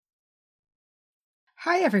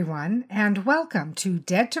Hi, everyone, and welcome to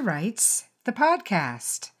Dead to Rights, the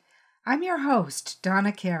podcast. I'm your host,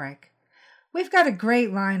 Donna Carrick. We've got a great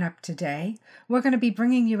lineup today. We're going to be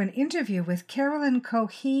bringing you an interview with Carolyn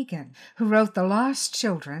Cohegan, who wrote The Lost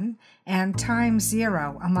Children and Time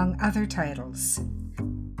Zero, among other titles.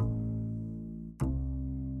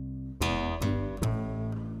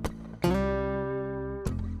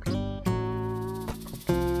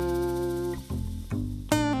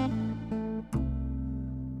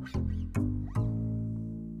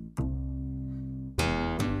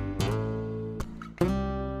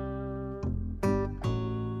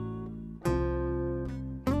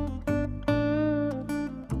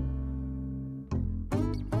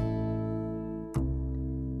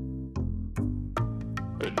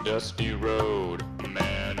 A dusty road, a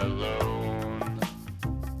man alone.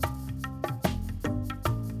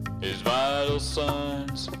 His vital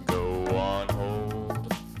signs go on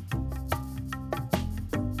hold.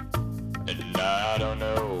 And I don't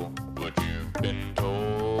know what you've been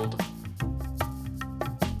told,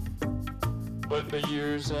 but the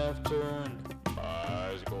years have turned my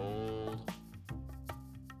eyes gold.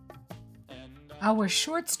 Our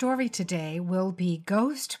short story today will be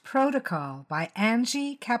Ghost Protocol by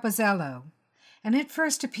Angie Capozzello, and it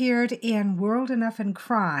first appeared in World Enough and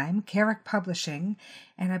Crime, Carrick Publishing,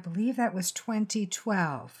 and I believe that was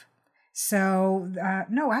 2012.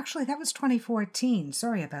 No, actually that was 2014.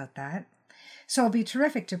 Sorry about that. So it'll be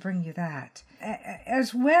terrific to bring you that.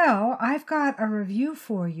 As well, I've got a review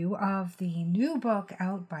for you of the new book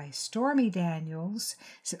out by Stormy Daniels,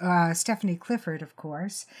 Stephanie Clifford, of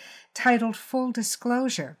course, titled Full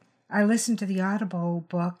Disclosure. I listened to the Audible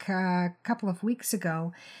book a couple of weeks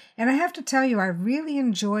ago, and I have to tell you, I really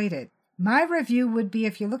enjoyed it. My review would be,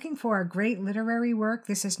 if you're looking for a great literary work,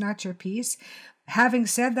 this is not your piece. Having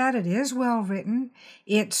said that, it is well written.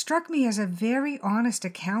 It struck me as a very honest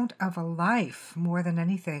account of a life more than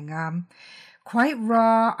anything. Quite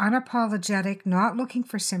raw, unapologetic, not looking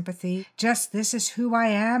for sympathy. Just this is who I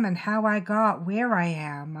am and how I got where I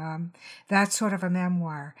am. That sort of a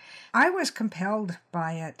memoir. I was compelled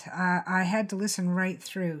by it. I had to listen right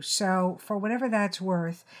through. So for whatever that's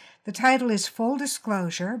worth, the title is Full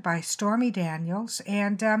Disclosure by Stormy Daniels,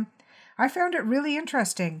 and I found it really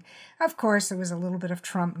interesting. Of course, there was a little bit of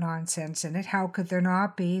Trump nonsense in it. How could there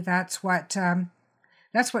not be? That's what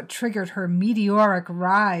triggered her meteoric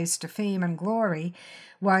rise to fame and glory,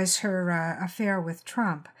 was her affair with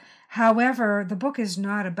Trump. However, the book is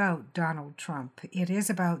not about Donald Trump. It is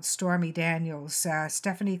about Stormy Daniels,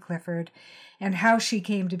 Stephanie Clifford, and how she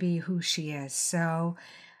came to be who she is. So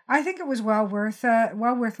I think it was well worth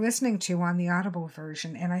listening to on the Audible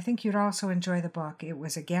version, and I think you'd also enjoy the book. It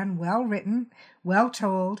was, again, well written, well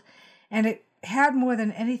told, and it had more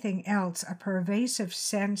than anything else a pervasive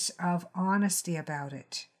sense of honesty about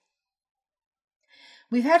it.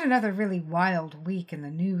 We've had another really wild week in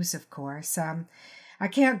the news, of course. I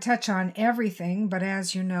can't touch on everything, but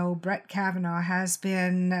as you know, Brett Kavanaugh has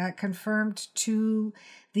been confirmed to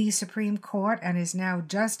the Supreme Court and is now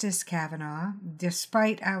Justice Kavanaugh,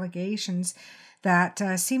 despite allegations that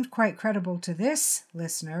seemed quite credible to this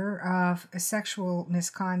listener of sexual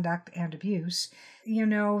misconduct and abuse. You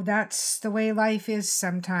know, that's the way life is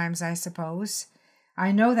sometimes, I suppose.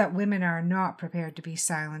 I know that women are not prepared to be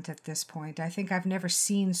silent at this point. I think I've never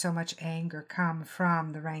seen so much anger come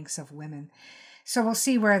from the ranks of women. So we'll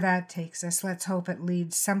see where that takes us. Let's hope it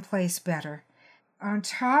leads someplace better. On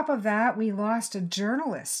top of that, we lost a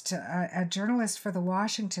journalist for the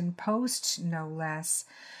Washington Post, no less,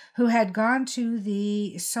 who had gone to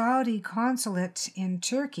the Saudi consulate in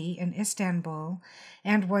Turkey, in Istanbul,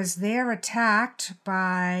 and was there attacked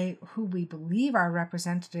by who we believe are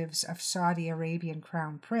representatives of Saudi Arabian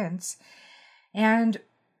Crown Prince. And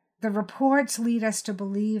the reports lead us to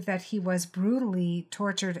believe that he was brutally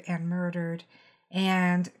tortured and murdered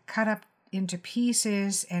and cut up into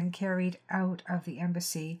pieces and carried out of the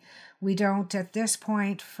embassy. We don't at this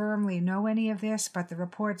point firmly know any of this, but the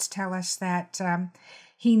reports tell us that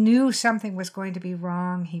he knew something was going to be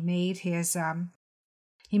wrong. He made his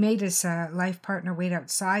life partner wait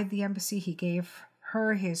outside the embassy. He gave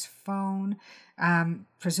her his phone,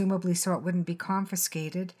 presumably so it wouldn't be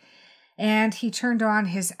confiscated. And he turned on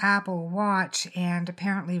his Apple Watch and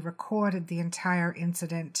apparently recorded the entire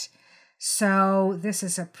incident. So this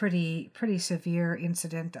is a pretty severe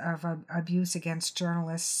incident of abuse against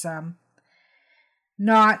journalists.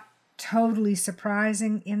 Not totally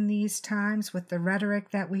surprising in these times with the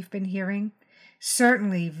rhetoric that we've been hearing.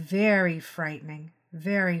 Certainly very frightening,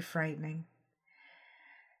 very frightening.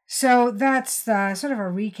 So that's sort of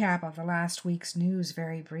a recap of the last week's news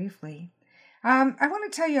very briefly. I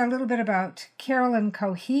want to tell you a little bit about Carolyn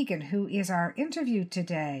Cohegan, who is our interview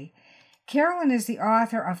today. Carolyn is the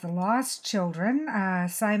author of The Lost Children,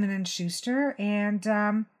 Simon & Schuster,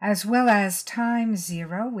 and as well as Time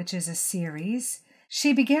Zero, which is a series.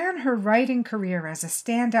 She began her writing career as a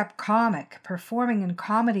stand-up comic, performing in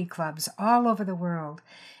comedy clubs all over the world,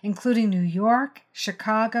 including New York,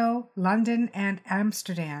 Chicago, London, and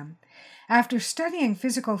Amsterdam. After studying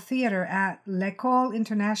physical theater at l'École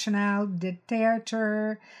Internationale de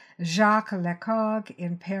Théâtre Jacques Lecoq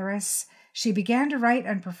in Paris, she began to write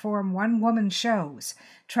and perform one-woman shows,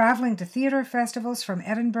 traveling to theater festivals from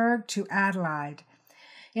Edinburgh to Adelaide.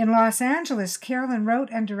 In Los Angeles, Carolyn wrote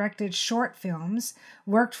and directed short films,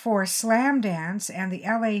 worked for Slam Dance and the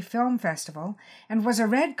LA Film Festival, and was a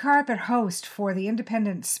red carpet host for the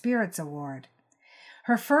Independent Spirits Award.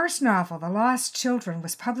 Her first novel, The Lost Children,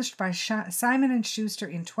 was published by Simon & Schuster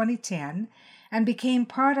in 2010 and became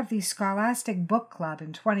part of the Scholastic Book Club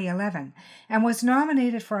in 2011 and was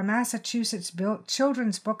nominated for a Massachusetts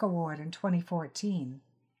Children's Book Award in 2014.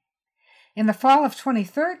 In the fall of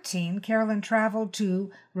 2013, Carolyn traveled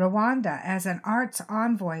to Rwanda as an arts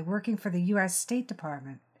envoy working for the U.S. State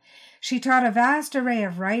Department. She taught a vast array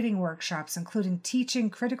of writing workshops, including teaching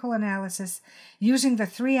critical analysis, using the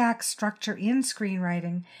 3-act structure in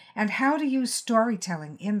screenwriting, and how to use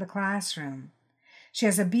storytelling in the classroom. She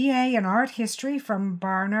has a BA in art history from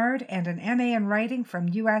Barnard and an MA in writing from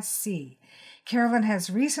USC. Carolyn has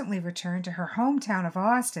recently returned to her hometown of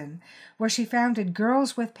Austin, where she founded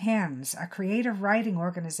Girls with Pens, a creative writing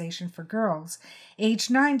organization for girls aged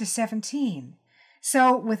 9 to 17.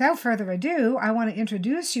 So, without further ado, I want to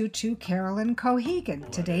introduce you to Carolyn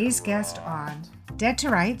Cohegan, today's guest on Dead to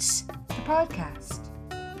Rights, the podcast.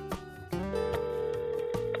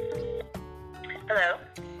 Hello.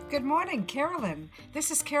 Good morning, Carolyn.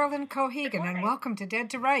 This is Carolyn Cohegan, and welcome to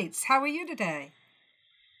Dead to Rights. How are you today?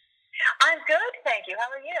 I'm good, thank you.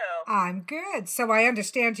 How are you? I'm good. So I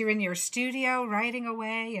understand you're in your studio writing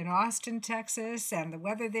away in Austin, Texas, and the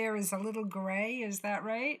weather there is a little gray. Is that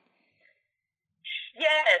right?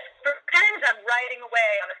 Yes, for times I'm writing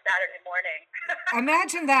away on a Saturday morning.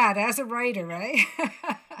 Imagine that as a writer, right?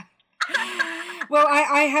 Well,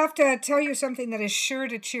 I have to tell you something that is sure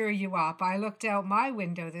to cheer you up. I looked out my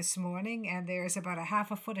window this morning, and there's about a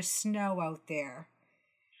half a foot of snow out there.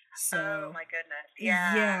 So, oh, my goodness.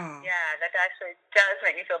 Yeah, that actually does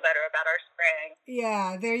make me feel better about our spring.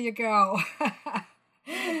 Yeah, there you go.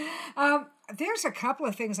 There's a couple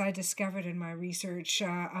of things I discovered in my research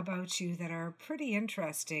about you that are pretty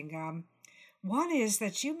interesting. One is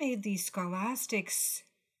that you made the Scholastic's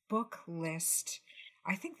book list.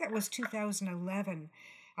 I think that was 2011.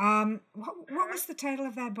 What was the title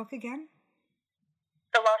of that book again?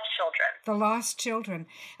 The Lost Children. The Lost Children.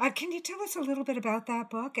 Can you tell us a little bit about that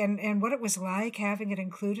book and what it was like having it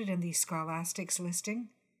included in the Scholastic's listing?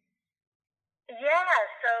 Yeah,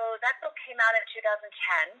 so that book came out in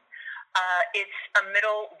 2010. It's a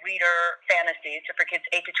middle reader fantasy, so for kids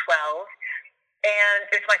 8 to 12, and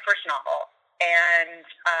it's my first novel. And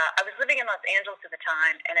I was living in Los Angeles at the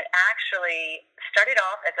time, and it actually started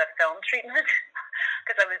off as a film treatment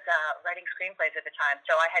because I was writing screenplays at the time,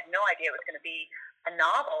 so I had no idea it was going to be a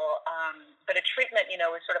novel, but a treatment,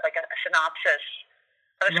 was sort of like a synopsis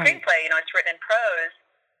of a screenplay. It's written in prose,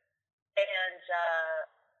 and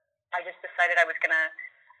I just decided I was going to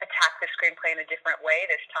attack the screenplay in a different way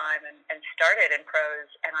this time and started in prose,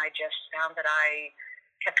 and I just found that I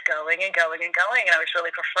kept going and going and going, and I was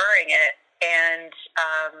really preferring it. And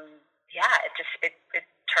it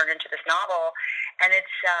turned into this novel, and it's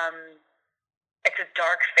a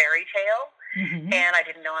dark fairy tale, and I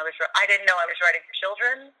didn't know I was writing for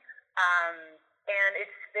children, and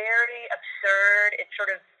it's very absurd. It's sort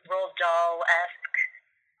of Roald Dahl-esque.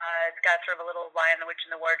 It's got sort of a little Lion, the Witch,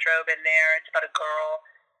 and the Wardrobe in there. It's about a girl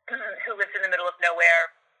who lives in the middle of nowhere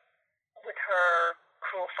with her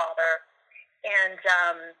cruel father, and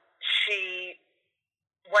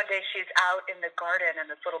one day she's out in the garden, and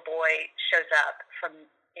this little boy shows up from,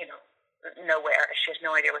 nowhere. She has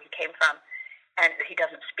no idea where he came from, and he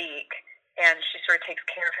doesn't speak. And she sort of takes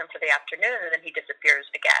care of him for the afternoon, and then he disappears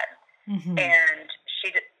again. And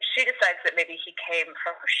she decides that maybe he came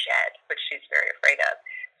from her shed, which she's very afraid of.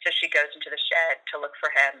 So she goes into the shed to look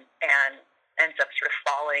for him and ends up sort of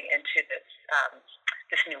falling into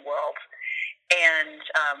this new world. And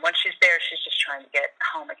once she's there, she's just trying to get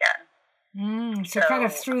home again. So kind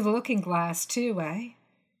of through the looking glass too, eh?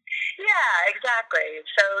 Yeah, exactly.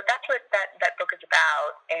 So that's what that book is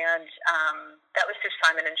about, and that was through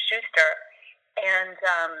Simon & Schuster. And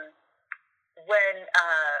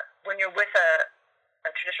when you're with a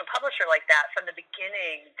traditional publisher like that, from the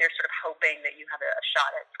beginning, they're sort of hoping that you have a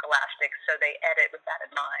shot at Scholastic, so they edit with that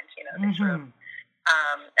in mind. You know, they sort of,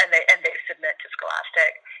 and they submit to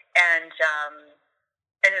Scholastic, and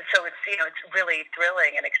so it's it's really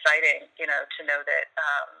thrilling and exciting, to know that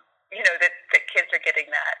that kids are getting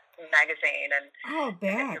that magazine and Oh, and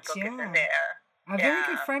that your bet, book is in yeah. there. A very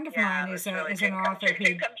good friend of mine It is was really is an author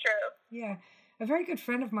dream come true. yeah, a very good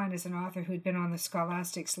friend of mine is an author who'd been on the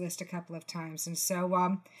Scholastics list a couple of times, and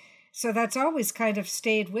so that's always kind of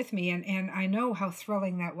stayed with me, and I know how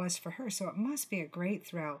thrilling that was for her. So it must be a great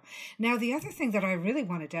thrill. Now, the other thing that I really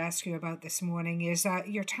wanted to ask you about this morning is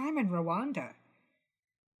your time in Rwanda.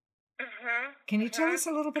 Can you tell us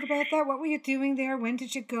a little bit about that? What were you doing there? When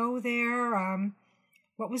did you go there?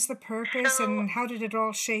 What was the purpose, So and how did it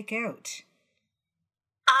all shake out?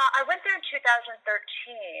 I went there in 2013,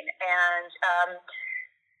 and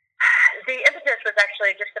the impetus was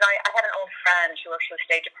actually just that I had an old friend who works for the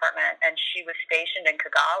State Department, and she was stationed in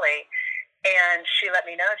Kigali, and she let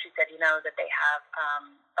me know. She said, that they have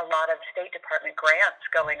a lot of State Department grants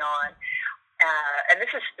going on, and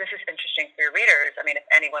this is interesting for your readers. I mean, if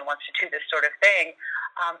anyone wants to do this sort of thing,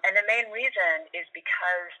 and the main reason is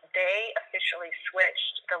because they officially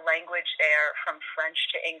switched the language there from French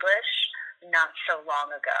to English not so long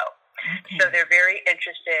ago. Okay. So they're very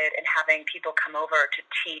interested in having people come over to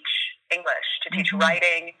teach English, to teach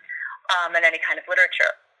writing, and any kind of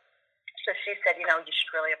literature. So she said, you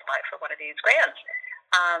should really apply for one of these grants.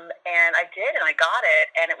 And I did, and I got it,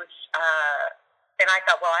 and it was, and I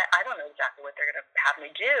thought, well, I don't know exactly what they're going to have me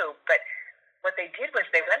do, but what they did was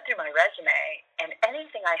they went through my resume, and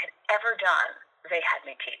anything I had ever done, they had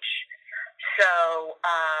me teach. So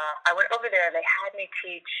I went over there, and they had me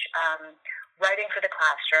teach writing for the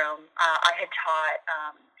classroom. I had taught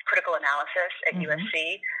critical analysis at USC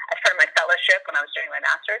as part of my fellowship when I was doing my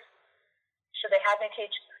master's. So they had me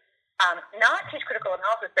teach, not teach critical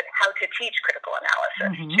analysis, but how to teach critical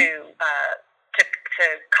analysis to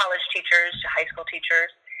college teachers, to high school teachers.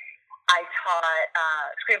 I taught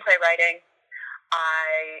screenplay writing.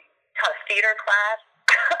 I taught a theater class.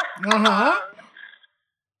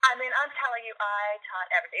 I mean, I'm telling you, I taught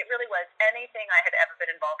everything. It really was anything I had ever been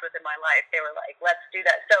involved with in my life. They were like, let's do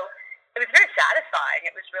that. So it was very satisfying.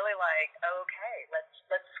 It was really like, okay,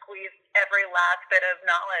 let's squeeze every last bit of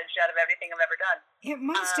knowledge out of everything I've ever done. It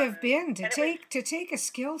must have been to take a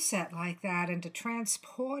skill set like that and to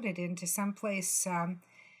transport it into some place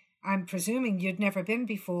I'm presuming you'd never been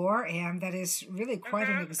before, and that is really quite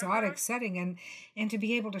an exotic setting, and to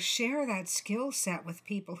be able to share that skill set with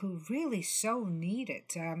people who really so need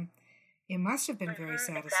it, it must have been very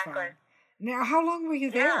satisfying. Exactly. Now, how long were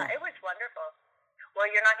you there? Yeah, it was wonderful. Well,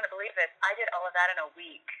 you're not going to believe it. I did all of that in a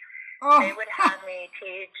week. Oh. They would have me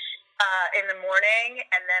teach in the morning,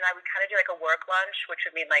 and then I would kind of do like a work lunch, which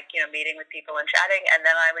would mean meeting with people and chatting, and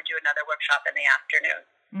then I would do another workshop in the afternoon.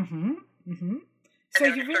 So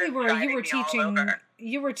you really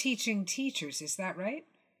you were teaching teachers, is that right?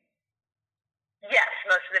 Yes,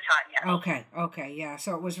 most of the time, yes. Okay, yeah.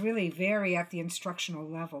 So it was really very at the instructional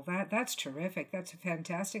level. That's terrific. That's a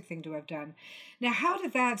fantastic thing to have done. Now, how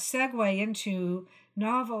did that segue into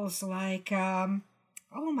novels like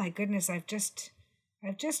oh my goodness, I've just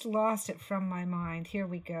lost it from my mind. Here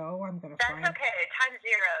we go. I'm going to find. That's okay.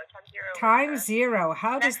 Time Zero.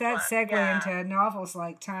 How does that segue into novels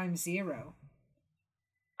like Time Zero?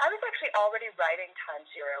 I was actually already writing Time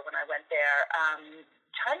Zero when I went there.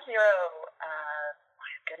 Time Zero,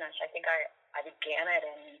 my goodness, I think I began it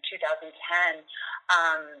in 2010,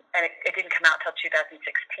 and it didn't come out till 2016.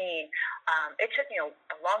 It took me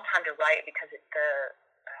a long time to write because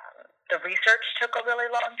the research took a really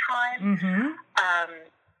long time.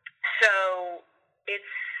 So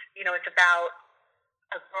it's about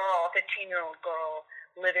a girl, a 15-year-old girl,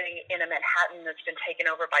 living in a Manhattan that's been taken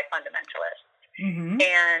over by fundamentalists.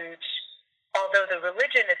 And although the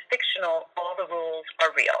religion is fictional, all the rules are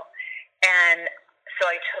real. And so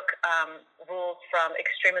I took rules from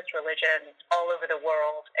extremist religions all over the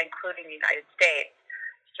world, including the United States.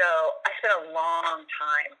 So I spent a long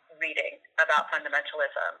time reading about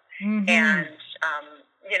fundamentalism and,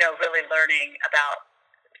 really learning about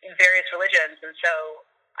various religions. And so,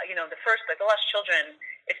 the first book, The Lost Children,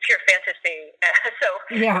 is pure fantasy. So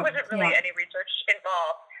there wasn't really any research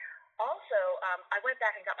involved. Also, I went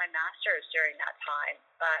back and got my master's during that time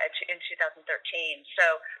in 2013. So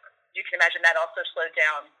you can imagine that also slowed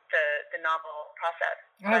down the novel process.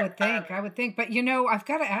 I would think. But, I've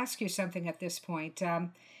got to ask you something at this point,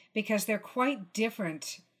 because they're quite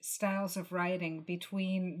different styles of writing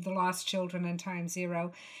between The Lost Children and Time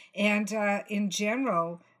Zero. And in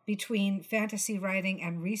general, between fantasy writing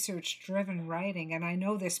and research-driven writing, and I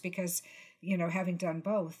know this because, having done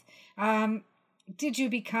both. Did you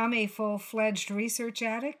become a full-fledged research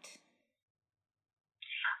addict?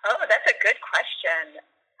 Oh, that's a good question.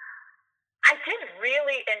 I did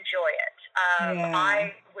really enjoy it. Yeah.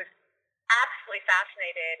 I was absolutely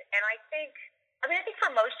fascinated, and I think for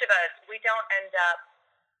most of us, we don't end up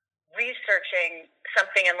researching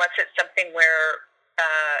something unless it's something we're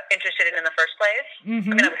interested in the first place.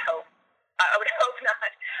 Mm-hmm. I would hope. I would hope not.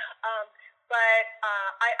 But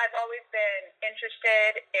I've always been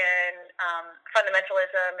interested in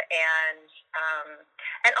fundamentalism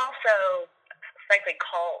and also, frankly,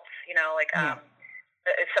 cults.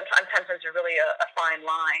 Sometimes there's really a fine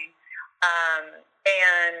line.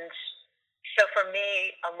 And so for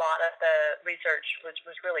me, a lot of the research was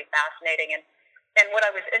really fascinating. And what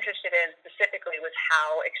I was interested in specifically was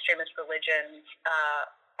how extremist religions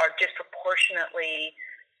are disproportionately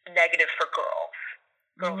negative for girls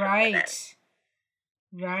Right. and women.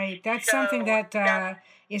 Right. That's something that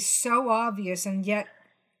is so obvious, and yet,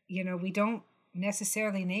 we don't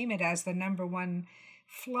necessarily name it as the number one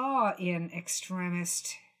flaw in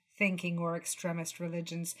extremist thinking or extremist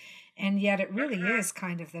religions, and yet it really is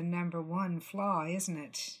kind of the number one flaw, isn't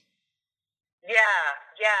it?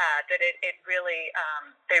 Yeah, that it really,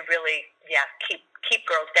 they really, keep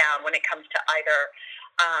girls down when it comes to either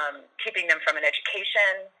keeping them from an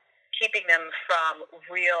education, keeping them from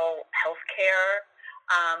real health care,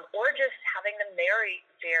 or just having them marry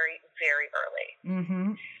very, very early.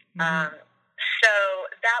 Mm-hmm. So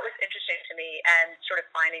that was interesting to me, and sort of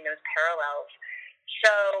finding those parallels.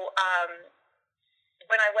 So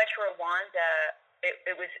when I went to Rwanda,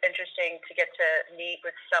 it was interesting to get to meet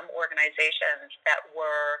with some organizations that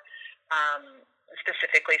were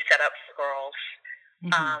specifically set up for girls.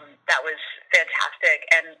 Mm-hmm. That was fantastic,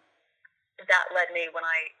 and that led me when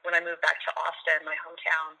I moved back to Austin, my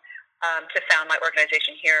hometown, to found my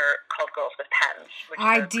organization here called Girls with Pens.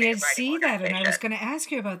 I did see that, and I was going to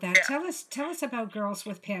ask you about that. Yeah. Tell us about Girls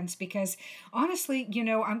with Pens, because honestly,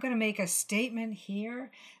 I'm going to make a statement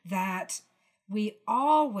here that we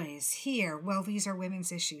always hear, well, these are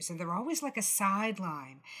women's issues, and they're always like a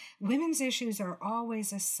sideline. Women's issues are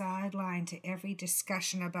always a sideline to every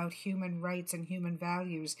discussion about human rights and human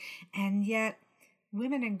values, and yet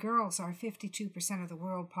women and girls are 52% of the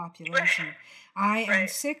world population. I am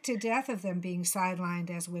sick to death of them being sidelined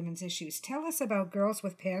as women's issues. Tell us about Girls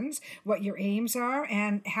with Pens, what your aims are,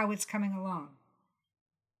 and how it's coming along.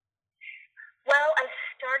 Well, I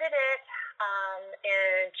started it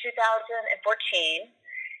in 2014,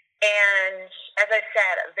 and as I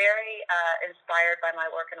said, very inspired by my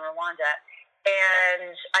work in Rwanda,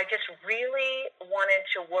 and I just really wanted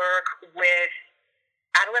to work with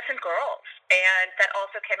adolescent girls, and that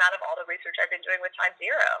also came out of all the research I've been doing with Time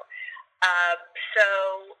Zero.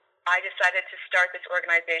 So I decided to start this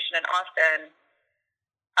organization in Austin,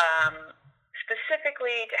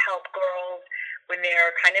 specifically to help girls when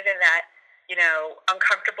they're kind of in that,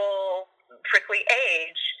 uncomfortable, prickly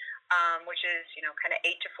age, which is, kind of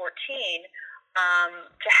 8 to 14,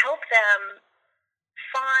 to help them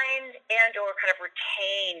find and or kind of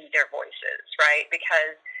retain their voices, right?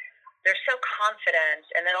 Because they're so confident,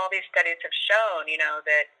 and then all these studies have shown,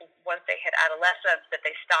 that once they hit adolescence, that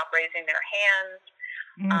they stop raising their hands,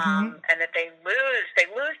 and that they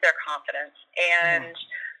lose their confidence. And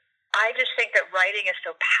I just think that writing is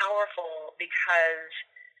so powerful because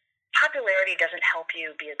popularity doesn't help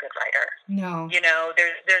you be a good writer. No.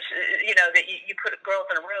 There's that you put girls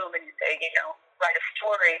in a room and you say, write a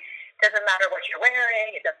story. It doesn't matter what you're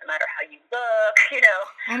wearing. It doesn't matter how you look,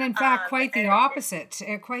 And in fact, quite the opposite.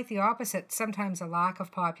 Quite the opposite. Sometimes a lack of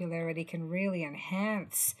popularity can really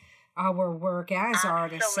enhance our work as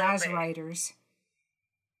artists, as writers.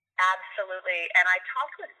 Absolutely. And I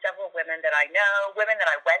talked with several women that I know, women that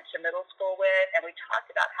I went to middle school with, and we talked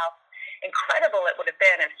about how incredible it would have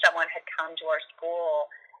been if someone had come to our school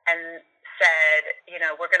and said,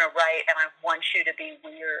 we're going to write, and I want you to be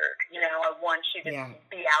weird. I want you to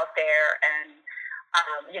be out there and,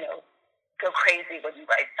 go crazy when you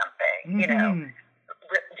write something,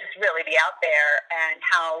 just really be out there, and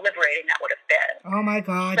how liberating that would have been. Oh my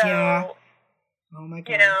God, yeah. Oh my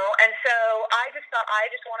God. And so I just thought, I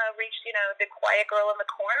just want to reach, the quiet girl in the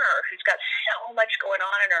corner who's got so much going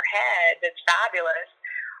on in her head that's fabulous,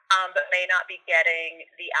 but may not be getting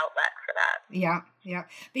the outlet for that. Yeah.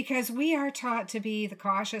 Because we are taught to be the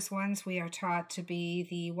cautious ones. We are taught to be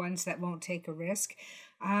the ones that won't take a risk.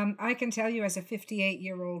 I can tell you, as a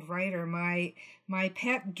 58-year-old writer, my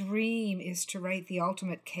pet dream is to write the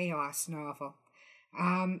ultimate chaos novel.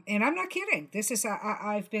 And I'm not kidding. This is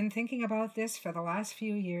I've been thinking about this for the last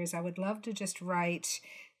few years. I would love to just write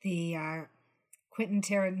the Quentin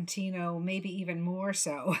Tarantino, maybe even more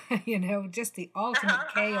so, just the ultimate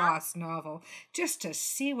chaos novel, just to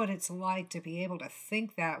see what it's like to be able to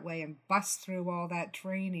think that way and bust through all that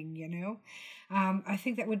training. I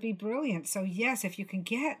think that would be brilliant. So yes, if you can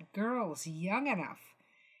get girls young enough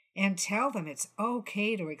and tell them it's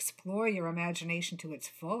okay to explore your imagination to its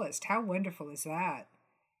fullest, how wonderful is that?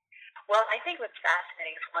 Well, I think what's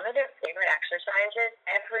fascinating is one of their favorite exercises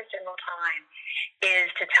every single time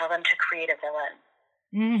is to tell them to create a villain.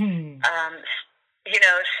 Mm-hmm.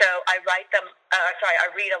 So I I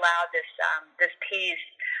read aloud this piece,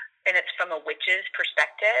 and it's from a witch's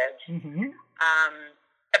perspective, Mm-hmm.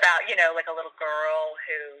 About, like a little girl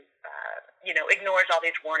who, ignores all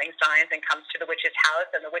these warning signs and comes to the witch's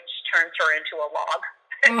house, and the witch turns her into a log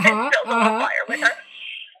and builds a fire with her.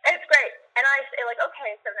 And it's great. And I say,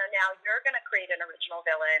 okay, so now you're going to create an original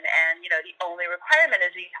villain, and, the only requirement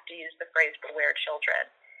is you have to use the phrase beware children.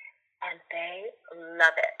 And they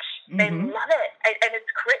love it. Mm-hmm. They love it. And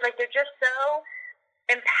it's great. They're just so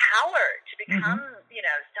empowered to become,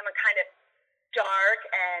 someone kind of dark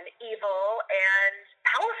and evil and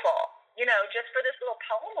powerful, just for this little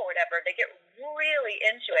poem or whatever. They get really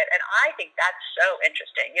into it. And I think that's so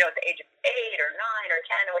interesting, at the age of 8 or 9 or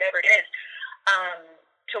 10 or whatever it is,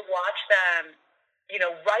 to watch them,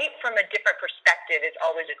 write from a different perspective is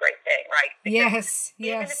always a great thing, right? Because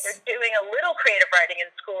even if they're doing a little creative writing in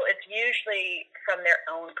school, it's usually from their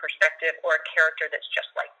own perspective or a character that's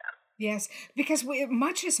just like them. Yes, because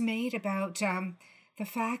much is made about the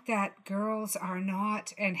fact that girls are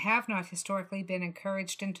not and have not historically been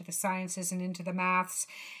encouraged into the sciences and into the maths.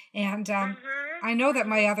 And I know that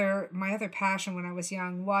my other passion when I was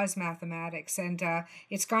young was mathematics, and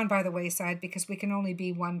it's gone by the wayside because we can only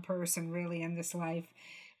be one person really in this life.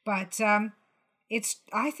 But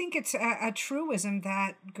I think it's a truism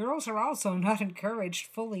that girls are also not encouraged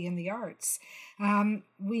fully in the arts.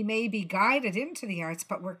 We may be guided into the arts,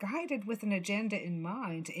 but we're guided with an agenda in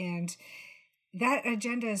mind, and that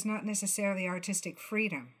agenda is not necessarily artistic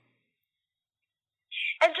freedom.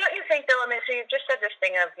 And don't you think, though, so you've just said this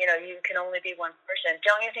thing of, you can only be one person.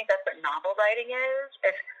 Don't you think that's what novel writing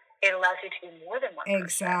is? It allows you to be more than one person.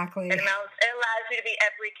 Exactly. It allows you to be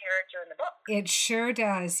every character in the book. It sure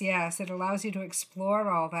does, yes. It allows you to explore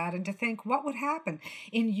all that and to think what would happen.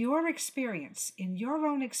 In your experience, in your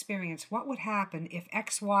own experience, what would happen if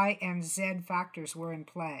X, Y, and Z factors were in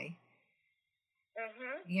play?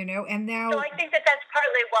 Mm-hmm. And now... So I think that's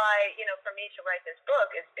partly why, for me to write this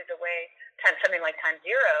book is a way, something like Time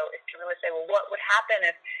Zero, is to really say, well, what would happen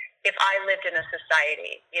if I lived in a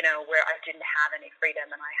society, where I didn't have any freedom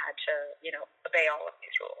and I had to, obey all of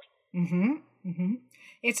these rules. Mm-hmm. Mm-hmm.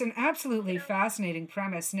 It's an absolutely fascinating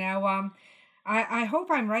premise. Now, I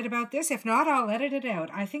hope I'm right about this. If not, I'll edit it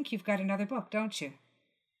out. I think you've got another book, don't you?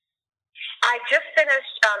 I just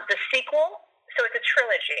finished the sequel, so it's a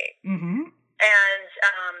trilogy. Mm-hmm. And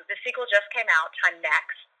the sequel just came out, Time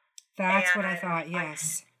Next. That's what I thought,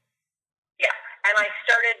 yes. And I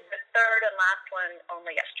started the third and last one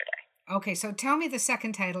only yesterday. Okay, so tell me the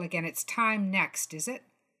second title again. It's Time Next, is it?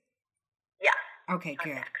 Yeah. Okay,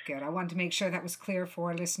 good. I wanted to make sure that was clear for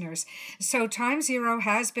our listeners. So Time Zero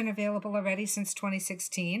has been available already since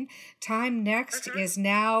 2016. Time Next is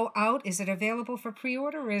now out. Is it available for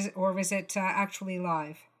pre-order or is it actually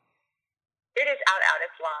live? It is out.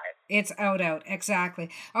 It's live. It's out. Exactly.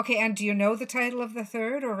 Okay, and do you know the title of the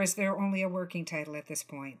third, or is there only a working title at this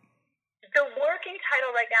point? The working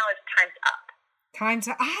title right now is Time's Up. Time's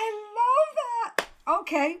Up. I love that.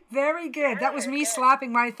 Okay, very good. That was me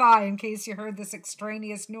slapping my thigh in case you heard this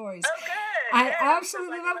extraneous noise. Oh, good. I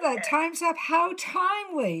absolutely love that. Time's Up. How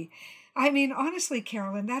timely. I mean, honestly,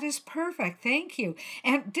 Carolyn, that is perfect. Thank you.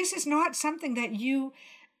 And this is not something that you...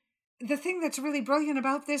 The thing that's really brilliant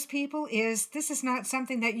about this, people, is this is not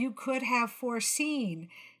something that you could have foreseen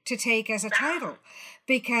to take as a title,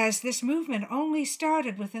 because this movement only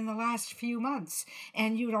started within the last few months,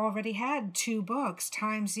 and you'd already had 2 books,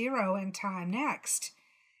 Time Zero and Time Next.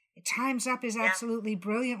 Time's Up is absolutely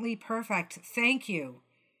brilliantly perfect. Thank you.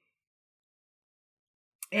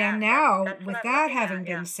 And now, with that having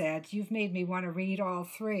been said, you've made me want to read all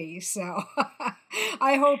 3. So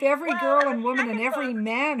I hope every girl and woman and every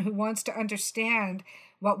man who wants to understand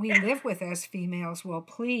what we live with as females will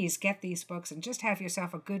please get these books and just have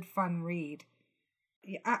yourself a good, fun read.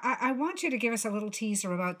 I want you to give us a little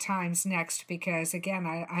teaser about Times Next because, again,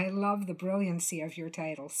 I love the brilliancy of your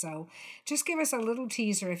title. So just give us a little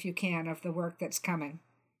teaser, if you can, of the work that's coming.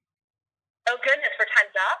 Oh, goodness, for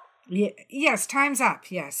Time's Up? Yes, Time's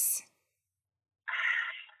Up, yes.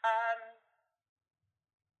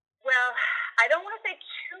 Well, I don't want to say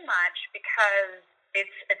too much because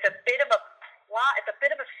it's a bit of a plot. It's a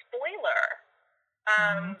bit of a spoiler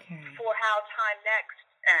for how Time Next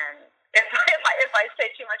ends. If I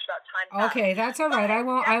say too much about Time Next. Okay, that's all right. I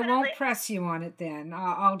won't press you on it then.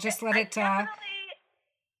 I'll just let it. I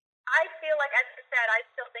feel like, as I said, I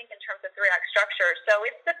still think in terms of 3-act structure. So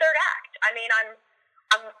it's the third act. I mean, I'm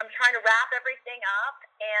trying to wrap everything up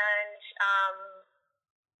and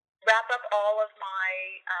wrap up all of my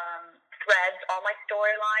threads, all my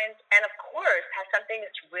storylines, and of course have something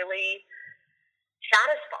that's really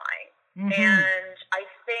satisfying. Mm-hmm. And I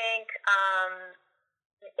think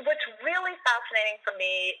what's really fascinating for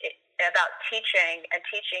me about teaching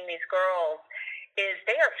these girls is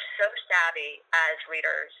they are so savvy as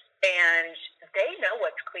readers, and they know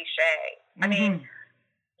what's cliche. Mm-hmm. I mean,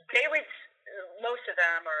 they read, most of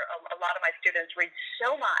them, or a lot of my students read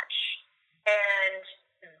so much, and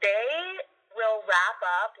they will wrap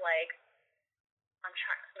up like,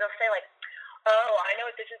 they'll say like, oh, I know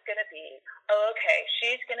what this is going to be. Oh, okay,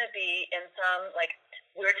 she's going to be in some like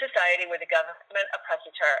weird society where the government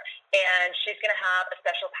oppresses her, and she's going to have a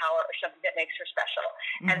special power or something that makes her special.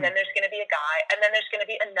 Mm-hmm. And then there's going to be a guy, and then there's going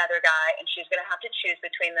to be another guy, and she's going to have to choose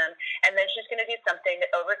between them, and then she's going to do something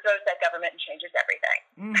that overthrows that government and changes everything.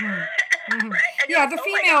 Mm-hmm. Mm-hmm. Right? Yeah,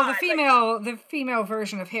 the female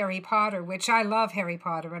version of Harry Potter, which I love Harry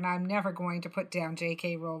Potter, and I'm never going to put down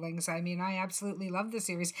J.K. Rowling's. I mean, I absolutely love the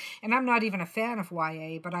series, and I'm not even a fan of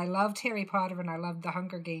YA, but I loved Harry Potter and I loved the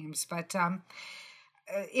Hunger Games. But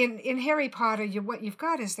in Harry Potter, what you've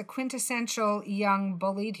got is the quintessential young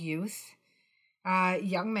bullied youth,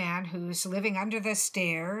 young man who's living under the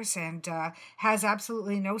stairs and has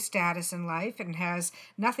absolutely no status in life and has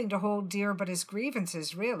nothing to hold dear but his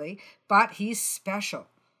grievances, really. But he's special.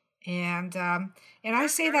 And I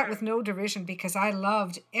say that with no derision because I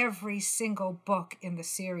loved every single book in the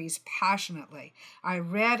series passionately. I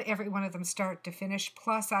read every one of them start to finish,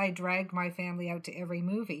 plus I dragged my family out to every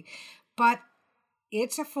movie. But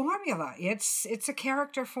it's a formula. It's a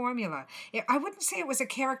character formula. I wouldn't say it was a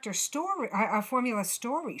character story, a formula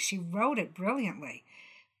story. She wrote it brilliantly.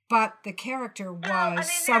 But the character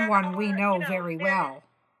was someone we know very well.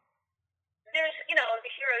 There's,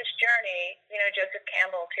 the hero's journey, Joseph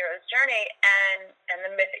Campbell's hero's journey, and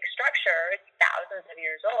the mythic structure is thousands of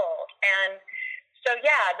years old. And so,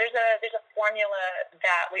 yeah, there's a formula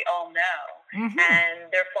that we all know. Mm-hmm.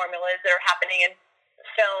 And there are formulas that are happening in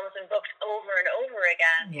films and books over and over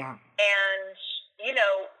again. Yeah. And,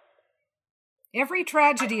 every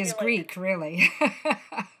tragedy is Greek, really.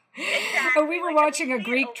 Exactly. We were watching a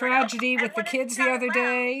Greek tragedy with the kids the other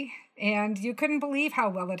day, and you couldn't believe how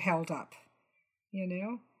well it held up,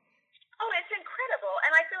 Oh, it's incredible.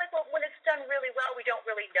 And I feel like when it's done really well, we don't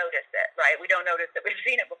really notice it, right? We don't notice that we've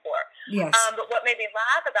seen it before. Yes. But what made me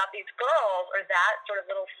laugh about these girls, or that sort of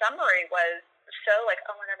little summary, was so like,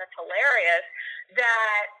 oh my God, that's hilarious,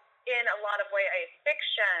 that in a lot of YA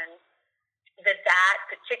fiction, that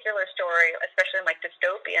particular story, especially in like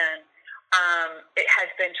dystopian, it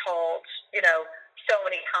has been told, so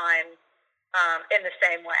many times in the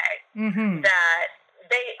same way, mm-hmm. that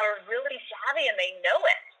they are really savvy and they know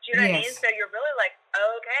it. Do you know what I mean? So you're really like,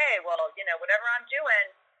 okay, well, whatever I'm doing,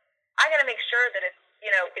 I got to make sure that it's,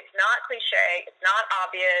 it's not cliche, it's not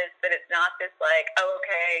obvious, that it's not this like, oh,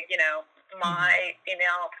 okay, my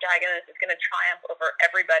female protagonist is going to triumph over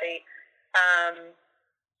everybody.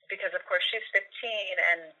 Because, of course, she's 15,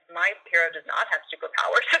 and my hero does not have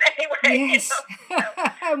superpowers in any way. Yes.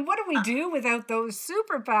 And what do we do without those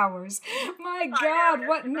superpowers? My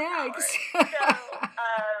God, what next? So,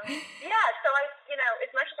 so I,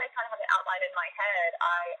 as much as I kind of have an outline in my head,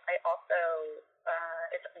 I also,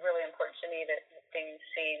 it's really important to me that things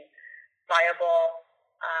seem viable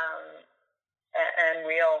and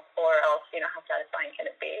real, or else, how satisfying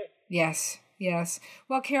can it be? Yes. Yes.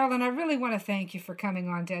 Well, Carolyn, I really want to thank you for coming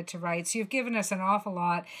on Dead to Rights. You've given us an awful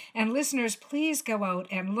lot. And listeners, please go out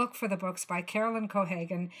and look for the books by Carolyn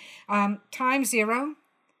Cohagen. Time Zero,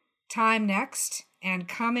 Time Next, and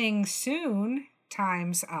coming soon,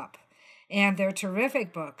 Time's Up. And they're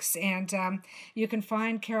terrific books. And you can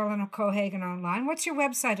find Carolyn Cohagen online. What's your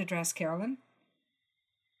website address, Carolyn?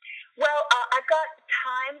 Well, I've got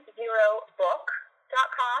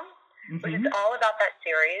timezerobook.com. Mm-hmm. Which is all about that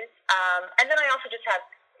series. And then I also just have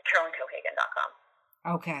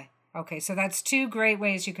CarolynCohagen.com. Okay, so that's two great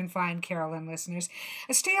ways you can find Carolyn, listeners.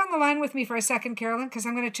 Stay on the line with me for a second, Carolyn, because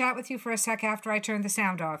I'm going to chat with you for a sec after I turn the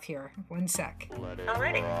sound off here. 1 sec.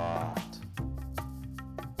 Alrighty.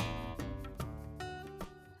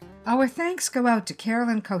 Our thanks go out to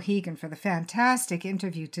Carolyn Cohagen for the fantastic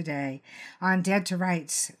interview today on Dead to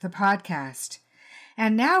Rights, the podcast.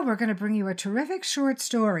 And now we're going to bring you a terrific short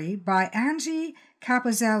story by Angie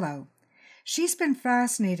Capozello. She's been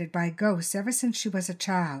fascinated by ghosts ever since she was a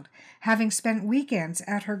child, having spent weekends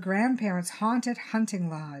at her grandparents' haunted hunting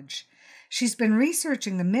lodge. She's been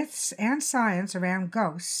researching the myths and science around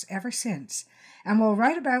ghosts ever since, and will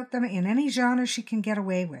write about them in any genre she can get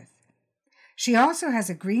away with. She also has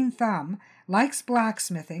a green thumb, likes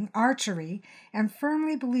blacksmithing, archery, and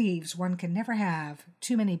firmly believes one can never have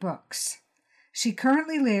too many books. She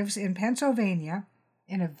currently lives in Pennsylvania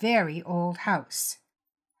in a very old house.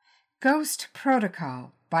 Ghost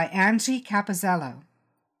Protocol by Angie Capozello.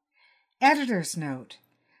 Editor's note.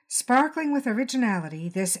 Sparkling with originality,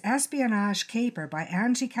 this espionage caper by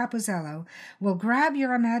Angie Capozello will grab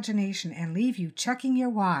your imagination and leave you checking your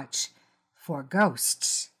watch for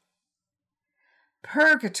ghosts.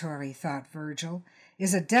 Purgatory, thought Virgil,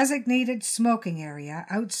 is a designated smoking area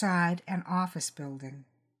outside an office building.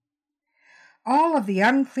 All of the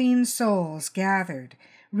unclean souls gathered,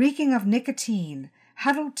 reeking of nicotine,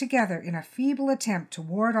 huddled together in a feeble attempt to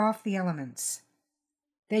ward off the elements.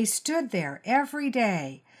 They stood there every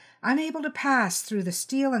day, unable to pass through the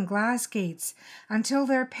steel and glass gates until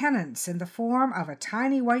their penance in the form of a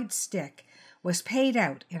tiny white stick was paid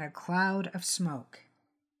out in a cloud of smoke.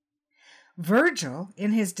 Virgil,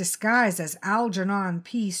 in his disguise as Algernon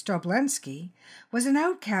P. Stoblensky, was an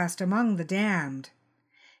outcast among the damned.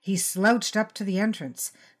 He slouched up to the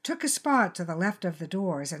entrance, took a spot to the left of the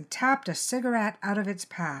doors, and tapped a cigarette out of its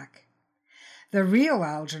pack. The real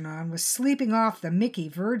Algernon was sleeping off the Mickey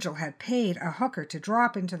Virgil had paid a hooker to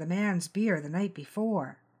drop into the man's beer the night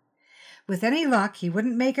before. With any luck, he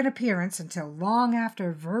wouldn't make an appearance until long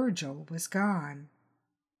after Virgil was gone.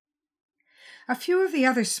 A few of the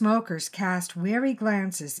other smokers cast wary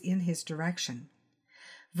glances in his direction.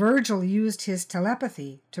 Virgil used his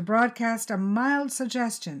telepathy to broadcast a mild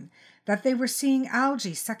suggestion that they were seeing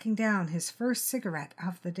Algie sucking down his first cigarette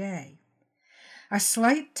of the day. A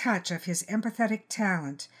slight touch of his empathetic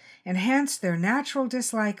talent enhanced their natural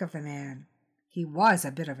dislike of the man. He was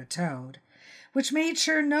a bit of a toad, which made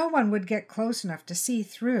sure no one would get close enough to see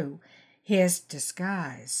through his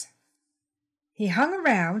disguise. He hung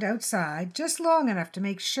around outside just long enough to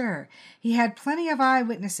make sure he had plenty of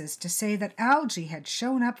eyewitnesses to say that Algie had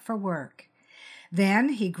shown up for work. Then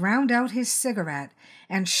he ground out his cigarette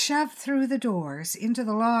and shoved through the doors into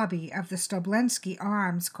the lobby of the Stoblensky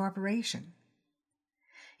Arms Corporation.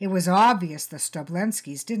 It was obvious the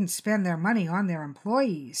Stoblenskys didn't spend their money on their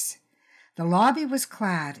employees. The lobby was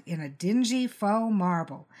clad in a dingy faux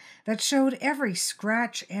marble that showed every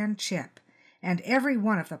scratch and chip, and every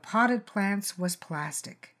one of the potted plants was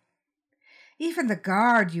plastic. Even the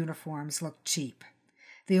guard uniforms looked cheap.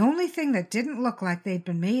 The only thing that didn't look like they'd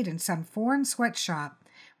been made in some foreign sweatshop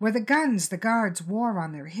were the guns the guards wore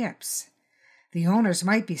on their hips. The owners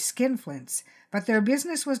might be skinflints, but their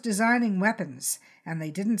business was designing weapons, and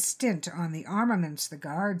they didn't stint on the armaments the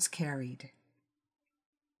guards carried.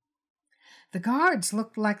 The guards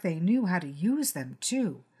looked like they knew how to use them,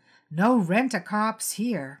 too. No rent-a-cops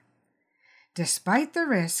here. Despite the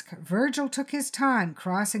risk, Virgil took his time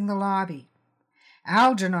crossing the lobby.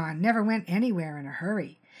 Algernon never went anywhere in a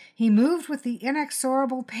hurry. He moved with the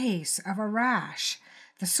inexorable pace of a rash,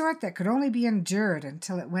 the sort that could only be endured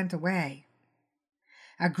until it went away.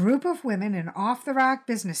 A group of women in off-the-rack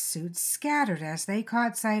business suits scattered as they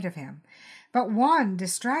caught sight of him, but one,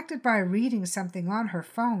 distracted by reading something on her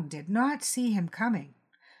phone, did not see him coming.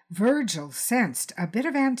 Virgil sensed a bit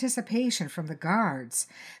of anticipation from the guards.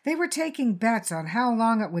 They were taking bets on how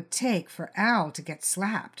long it would take for Al to get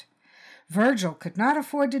slapped. Virgil could not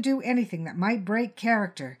afford to do anything that might break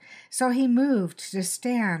character, so he moved to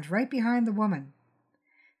stand right behind the woman.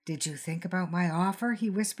 "Did you think about my offer?" he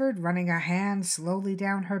whispered, running a hand slowly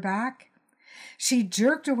down her back. She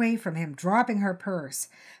jerked away from him, dropping her purse.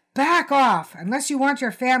 "Back off, unless you want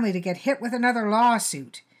your family to get hit with another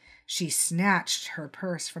lawsuit." She snatched her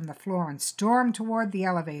purse from the floor and stormed toward the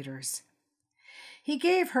elevators. He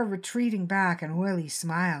gave her retreating back an oily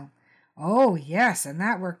smile. "Oh, yes, and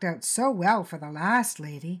that worked out so well for the last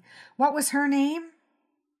lady. What was her name?"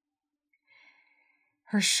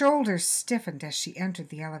 Her shoulders stiffened as she entered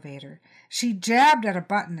the elevator. She jabbed at a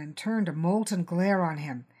button and turned a molten glare on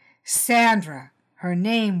him. "Sandra. Her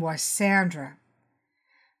name was Sandra."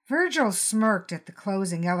 Virgil smirked at the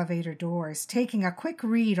closing elevator doors, taking a quick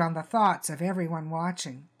read on the thoughts of everyone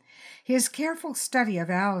watching. His careful study of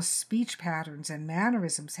Al's speech patterns and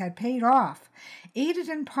mannerisms had paid off, aided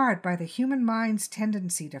in part by the human mind's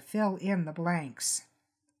tendency to fill in the blanks.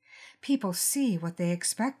 People see what they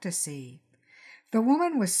expect to see. The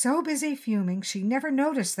woman was so busy fuming she never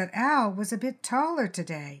noticed that Al was a bit taller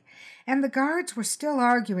today, and the guards were still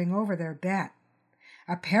arguing over their bet.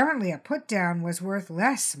 Apparently a put-down was worth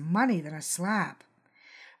less money than a slap.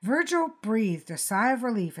 Virgil breathed a sigh of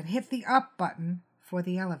relief and hit the up button for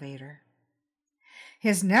the elevator.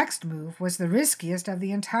 His next move was the riskiest of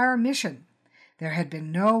the entire mission. There had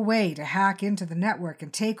been no way to hack into the network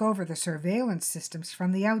and take over the surveillance systems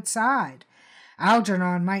from the outside.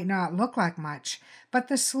 Algernon might not look like much, but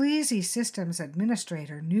the sleazy systems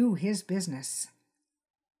administrator knew his business.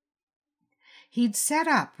 He'd set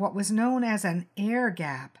up what was known as an air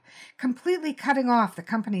gap, completely cutting off the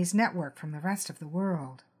company's network from the rest of the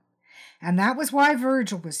world. And that was why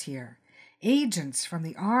Virgil was here. Agents from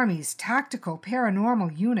the Army's Tactical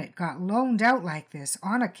Paranormal Unit got loaned out like this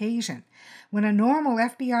on occasion when a normal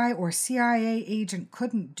FBI or CIA agent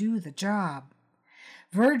couldn't do the job.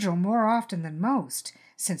 Virgil more often than most,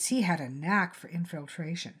 since he had a knack for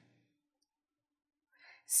infiltration.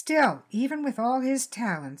 Still, even with all his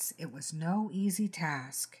talents, it was no easy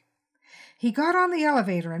task. He got on the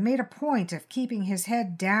elevator and made a point of keeping his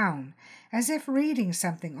head down, as if reading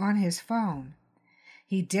something on his phone.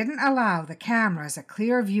 He didn't allow the cameras a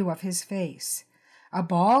clear view of his face. A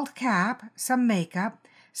bald cap, some makeup,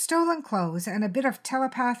 stolen clothes, and a bit of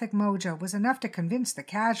telepathic mojo was enough to convince the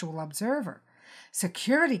casual observer.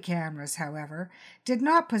 Security cameras, however, did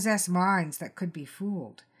not possess minds that could be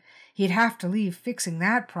fooled. He'd have to leave fixing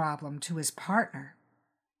that problem to his partner.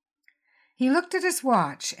 He looked at his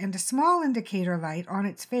watch, and a small indicator light on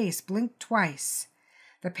its face blinked twice.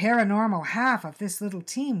 The paranormal half of this little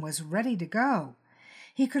team was ready to go.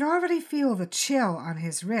 He could already feel the chill on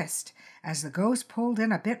his wrist as the ghost pulled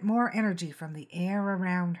in a bit more energy from the air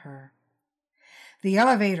around her. The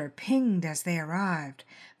elevator pinged as they arrived,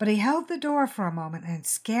 but he held the door for a moment and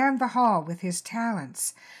scanned the hall with his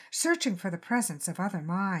talents, searching for the presence of other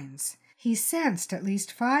minds. He sensed at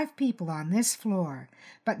least 5 people on this floor,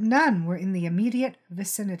 but none were in the immediate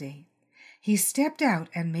vicinity. He stepped out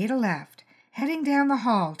and made a left, heading down the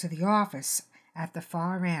hall to the office at the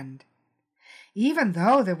far end. Even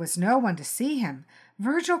though there was no one to see him,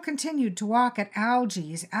 Virgil continued to walk at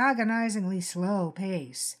Algy's agonizingly slow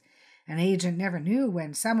pace. An agent never knew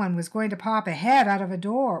when someone was going to pop a head out of a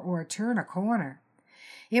door or turn a corner.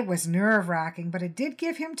 It was nerve-wracking, but it did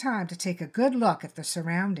give him time to take a good look at the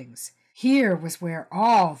surroundings. Here was where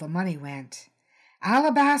all the money went.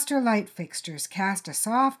 Alabaster light fixtures cast a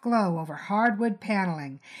soft glow over hardwood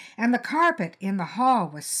paneling, and the carpet in the hall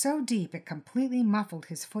was so deep it completely muffled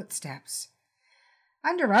his footsteps.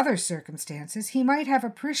 Under other circumstances, he might have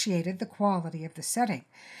appreciated the quality of the setting,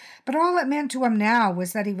 but all it meant to him now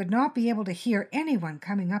was that he would not be able to hear anyone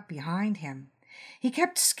coming up behind him. He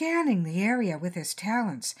kept scanning the area with his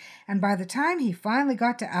talents, and by the time he finally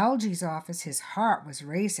got to Algy's office, his heart was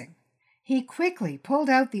racing. He quickly pulled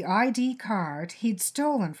out the ID card he'd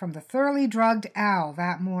stolen from the thoroughly drugged Al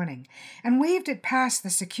that morning and waved it past the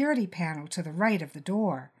security panel to the right of the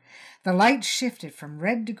door. The light shifted from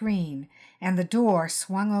red to green, and the door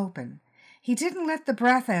swung open. He didn't let the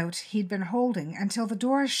breath out he'd been holding until the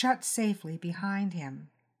door shut safely behind him.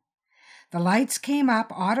 The lights came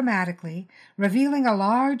up automatically, revealing a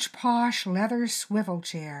large, posh leather swivel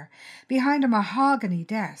chair behind a mahogany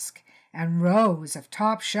desk, and rows of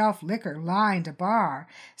top-shelf liquor lined a bar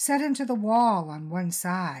set into the wall on one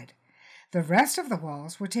side. The rest of the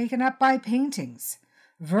walls were taken up by paintings.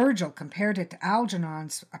 Virgil compared it to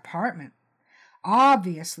Algernon's apartment.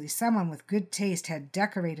 Obviously, someone with good taste had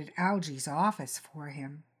decorated Algy's office for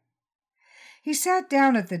him. He sat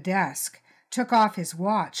down at the desk, took off his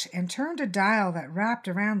watch, and turned a dial that wrapped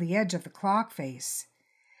around the edge of the clock face.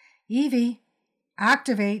 "Evie,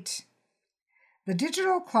 activate." The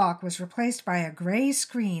digital clock was replaced by a gray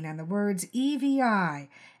screen, and the words EVI,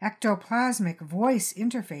 Ectoplasmic Voice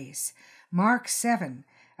Interface, Mark 7,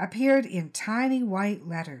 appeared in tiny white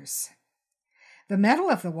letters. The metal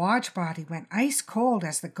of the watch body went ice cold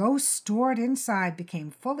as the ghost stored inside became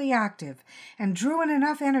fully active and drew in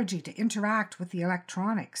enough energy to interact with the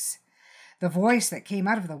electronics. The voice that came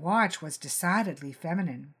out of the watch was decidedly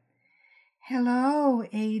feminine. "Hello,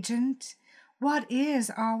 Agent. What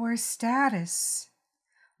is our status?"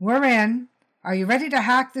 "We're in. Are you ready to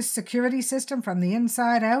hack this security system from the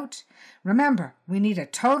inside out? Remember, we need a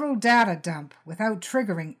total data dump without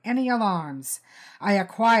triggering any alarms. I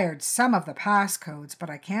acquired some of the passcodes,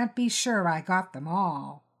 but I can't be sure I got them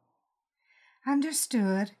all."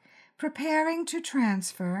 "Understood. Preparing to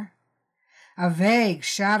transfer." A vague,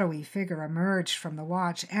 shadowy figure emerged from the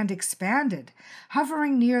watch and expanded,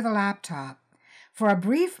 hovering near the laptop. For a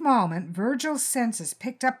brief moment, Virgil's senses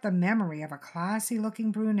picked up the memory of a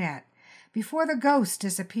classy-looking brunette before the ghost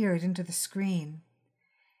disappeared into the screen.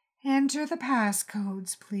 Enter the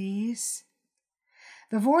passcodes, please.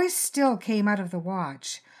 The voice still came out of the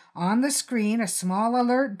watch. On the screen, a small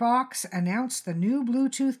alert box announced the new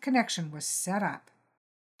Bluetooth connection was set up.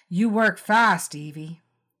 You work fast, Evie.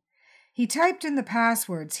 He typed in the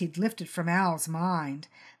passwords he'd lifted from Al's mind.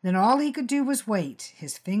 Then all he could do was wait,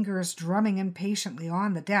 his fingers drumming impatiently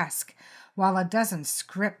on the desk, while a dozen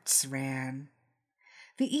scripts ran.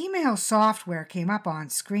 The email software came up on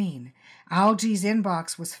screen. Algie's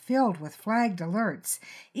inbox was filled with flagged alerts,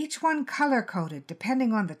 each one color-coded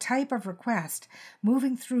depending on the type of request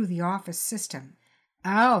moving through the office system.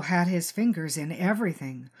 Al had his fingers in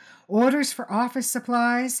everything. Orders for office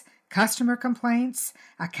supplies, customer complaints,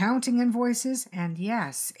 accounting invoices, and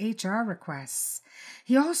yes, HR requests.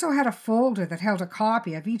 He also had a folder that held a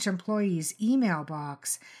copy of each employee's email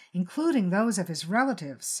box, including those of his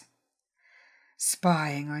relatives.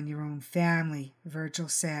 Spying on your own family, Virgil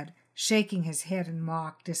said, shaking his head in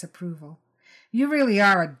mock disapproval. You really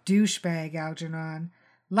are a douchebag, Algernon.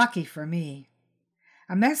 Lucky for me.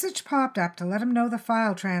 A message popped up to let him know the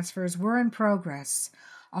file transfers were in progress.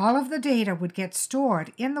 All of the data would get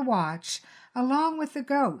stored in the watch along with the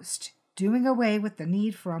Ghost, doing away with the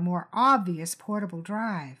need for a more obvious portable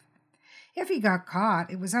drive. If he got caught,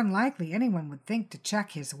 it was unlikely anyone would think to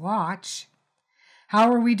check his watch.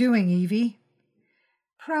 How are we doing, Evie?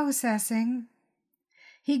 Processing.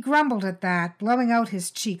 He grumbled at that, blowing out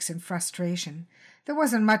his cheeks in frustration. There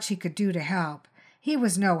wasn't much he could do to help. He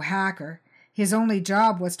was no hacker. His only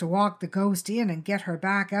job was to walk the Ghost in and get her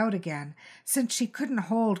back out again, since she couldn't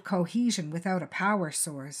hold cohesion without a power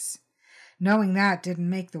source. Knowing that didn't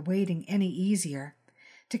make the waiting any easier.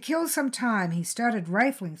 To kill some time, he started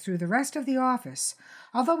rifling through the rest of the office,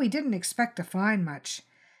 although he didn't expect to find much.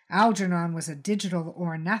 Algernon was a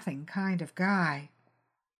digital-or-nothing kind of guy.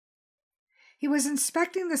 He was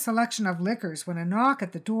inspecting the selection of liquors when a knock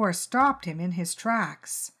at the door stopped him in his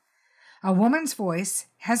tracks. A woman's voice,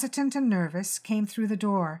 hesitant and nervous, came through the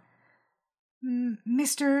door.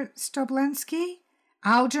 Mr. Stoblensky?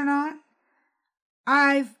 Algernon?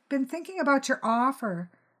 I've been thinking about your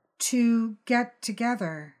offer to get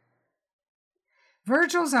together.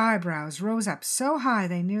 Virgil's eyebrows rose up so high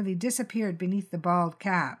they nearly disappeared beneath the bald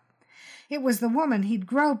cap. It was the woman he'd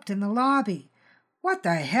groped in the lobby. What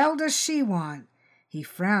the hell does she want? He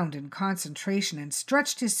frowned in concentration and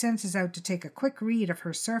stretched his senses out to take a quick read of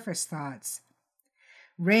her surface thoughts.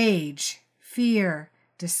 Rage, fear,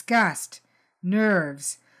 disgust,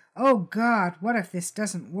 nerves. Oh, God, what if this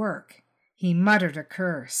doesn't work? He muttered a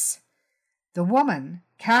curse. The woman,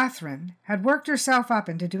 Catherine, had worked herself up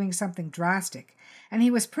into doing something drastic, and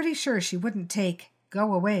he was pretty sure she wouldn't take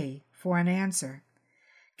 "go away" for an answer.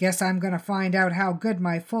 Guess I'm going to find out how good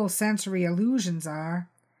my full sensory illusions are.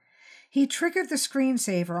 He triggered the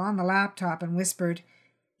screensaver on the laptop and whispered,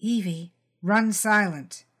 Evie, run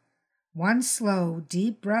silent. One slow,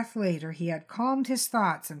 deep breath later, he had calmed his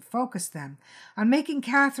thoughts and focused them on making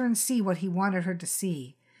Catherine see what he wanted her to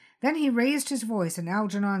see. Then he raised his voice in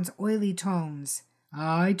Algernon's oily tones.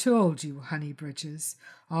 I told you, honey britches,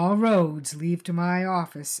 all roads lead to my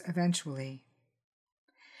office eventually.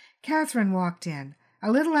 Catherine walked in,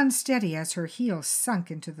 a little unsteady as her heels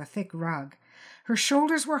sunk into the thick rug. Her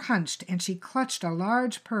shoulders were hunched, and she clutched a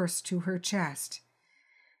large purse to her chest.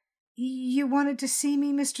 You wanted to see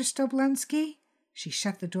me, Mr. Stoblensky? She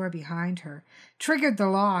shut the door behind her, triggered the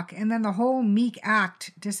lock, and then the whole meek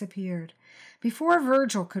act disappeared. Before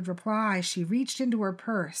Virgil could reply, she reached into her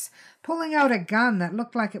purse, pulling out a gun that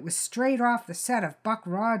looked like it was straight off the set of Buck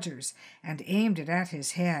Rogers, and aimed it at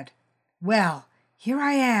his head. Well, here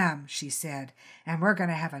I am, she said, and we're going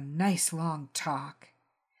to have a nice long talk.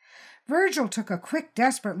 Virgil took a quick,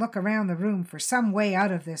 desperate look around the room for some way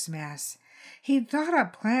out of this mess. He'd thought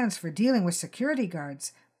up plans for dealing with security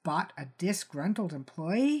guards, but a disgruntled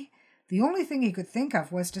employee? The only thing he could think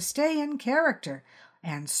of was to stay in character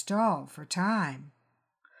and stall for time.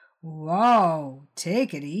 Whoa,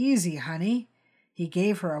 take it easy, honey. He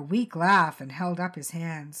gave her a weak laugh and held up his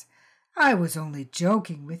hands. I was only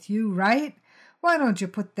joking with you, right? Why don't you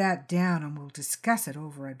put that down and we'll discuss it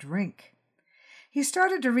over a drink? He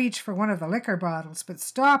started to reach for one of the liquor bottles, but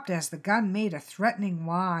stopped as the gun made a threatening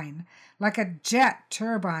whine, like a jet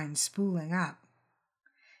turbine spooling up.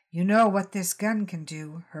 You know what this gun can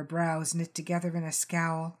do, her brows knit together in a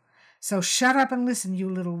scowl. So shut up and listen, you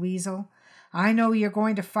little weasel. I know you're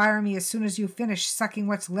going to fire me as soon as you finish sucking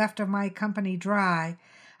what's left of my company dry.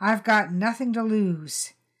 I've got nothing to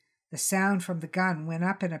lose. The sound from the gun went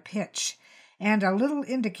up in a pitch, and a little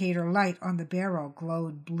indicator light on the barrel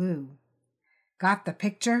glowed blue. Got the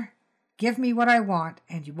picture? Give me what I want,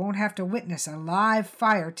 and you won't have to witness a live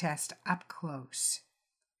fire test up close.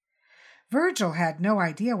 Virgil had no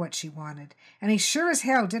idea what she wanted, and he sure as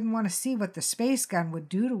hell didn't want to see what the space gun would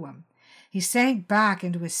do to him. He sank back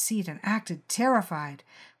into his seat and acted terrified,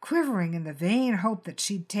 quivering in the vain hope that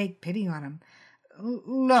she'd take pity on him.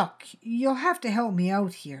 Look, you'll have to help me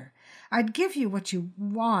out here. I'd give you what you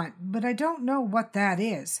want, but I don't know what that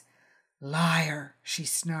is. Liar, she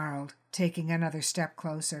snarled, taking another step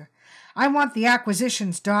closer. I want the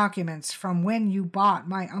acquisitions documents from when you bought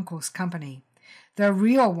my uncle's company. The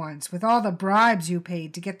real ones, with all the bribes you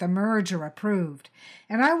paid to get the merger approved.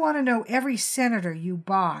 And I want to know every senator you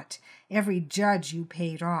bought, every judge you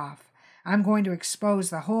paid off. I'm going to expose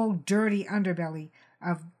the whole dirty underbelly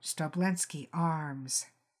of Stoblensky Arms.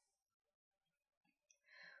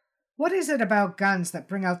 What is it about guns that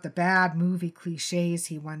bring out the bad movie cliches,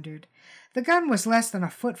 he wondered. The gun was less than a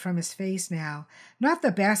foot from his face now, not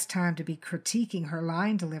the best time to be critiquing her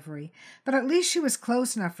line delivery, but at least she was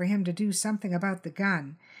close enough for him to do something about the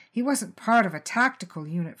gun. He wasn't part of a tactical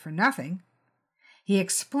unit for nothing. He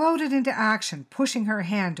exploded into action, pushing her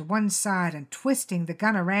hand to one side and twisting the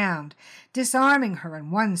gun around, disarming her in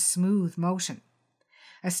one smooth motion.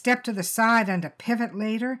 A step to the side and a pivot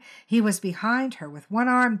later, he was behind her with one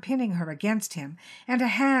arm pinning her against him and a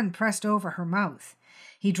hand pressed over her mouth.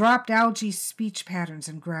 He dropped Algy's speech patterns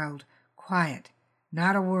and growled, Quiet,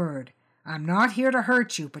 not a word. I'm not here to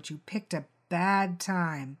hurt you, but you picked a bad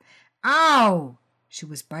time. Ow! She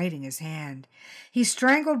was biting his hand. He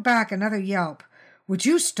strangled back another yelp. Would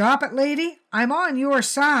you stop it, lady? I'm on your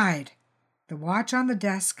side. The watch on the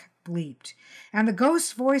desk bleeped, and the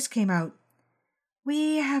ghost's voice came out.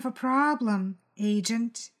 We have a problem,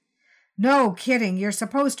 Agent. No kidding, you're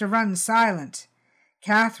supposed to run silent.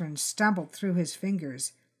 Catherine stumbled through his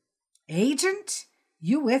fingers. Agent?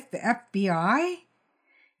 You with the FBI?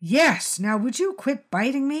 Yes, now would you quit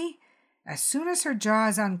biting me? As soon as her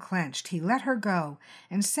jaws unclenched, he let her go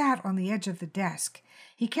and sat on the edge of the desk.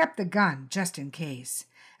 He kept the gun just in case.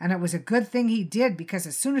 And it was a good thing he did, because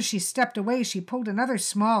as soon as she stepped away, she pulled another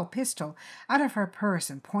small pistol out of her purse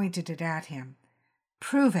and pointed it at him.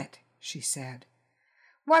 Prove it, she said.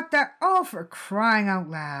 What the? Oh, for crying out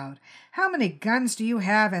loud. How many guns do you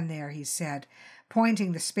have in there? He said,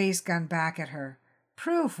 pointing the space gun back at her.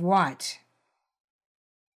 Prove what?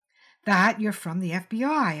 That you're from the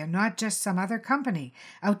FBI and not just some other company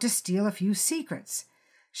out to steal a few secrets.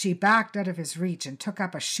 She backed out of his reach and took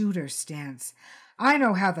up a shooter's stance. I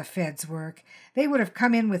know how the feds work. They would have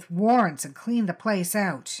come in with warrants and cleaned the place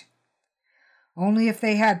out. Only if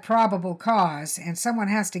they had probable cause, and someone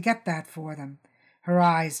has to get that for them. Her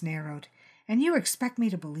eyes narrowed. And you expect me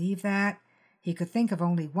to believe that? He could think of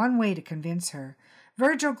only one way to convince her.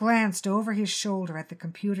 Virgil glanced over his shoulder at the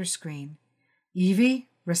computer screen. Evie,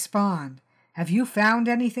 respond. Have you found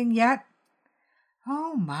anything yet?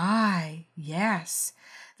 Oh, my, yes.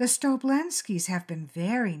 The Stoblenskys have been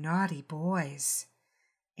very naughty boys.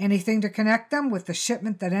 Anything to connect them with the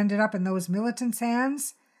shipment that ended up in those militants'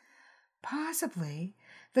 hands? Possibly.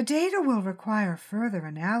 The data will require further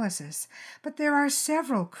analysis, but there are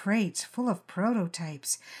several crates full of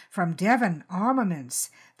prototypes from Devon Armaments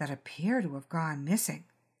that appear to have gone missing.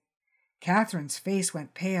 Catherine's face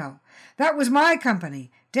went pale. That was my company,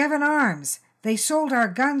 Devon Arms. They sold our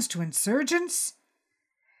guns to insurgents?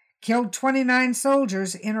 Killed 29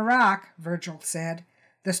 soldiers in Iraq, Virgil said.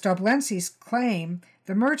 The Stoblenskys claim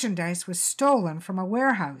the merchandise was stolen from a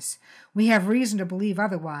warehouse. We have reason to believe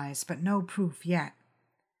otherwise, but no proof yet.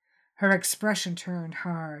 Her expression turned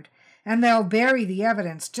hard. And they'll bury the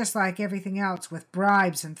evidence just like everything else with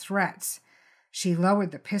bribes and threats. She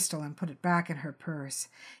lowered the pistol and put it back in her purse.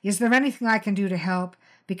 Is there anything I can do to help?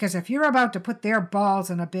 Because if you're about to put their balls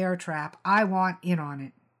in a bear trap, I want in on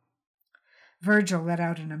it. Virgil let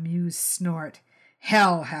out an amused snort.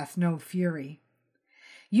 Hell hath no fury.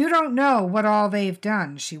 You don't know what all they've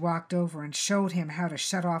done. She walked over and showed him how to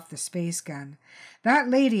shut off the space gun. That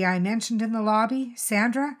lady I mentioned in the lobby,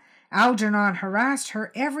 Sandra, Algernon harassed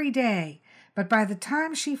her every day, but by the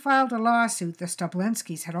time she filed a lawsuit, the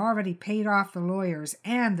Stoblenskys had already paid off the lawyers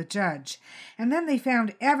and the judge, and then they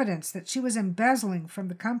found evidence that she was embezzling from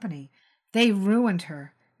the company. They ruined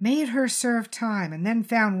her, made her serve time, and then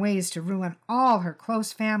found ways to ruin all her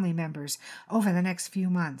close family members over the next few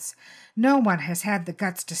months. No one has had the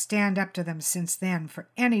guts to stand up to them since then for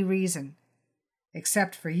any reason.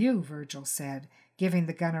 Except for you, Virgil said, giving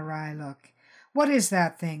the gun a wry look. What is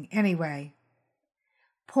that thing, anyway?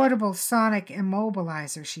 Portable sonic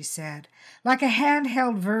immobilizer, she said, like a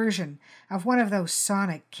handheld version of one of those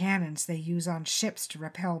sonic cannons they use on ships to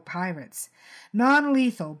repel pirates.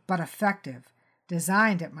 Non-lethal, but effective.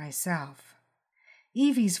 Designed it myself.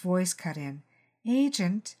 Evie's voice cut in.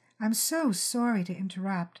 Agent, I'm so sorry to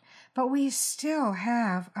interrupt, but we still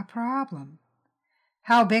have a problem."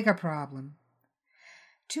 "How big a problem?"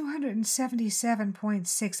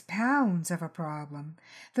 277.6 pounds of a problem.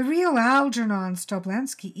 The real Algernon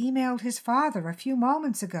Stoblensky emailed his father a few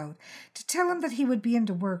moments ago to tell him that he would be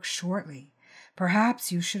into work shortly.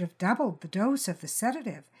 Perhaps you should have doubled the dose of the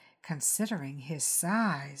sedative, considering his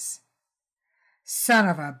size." "Son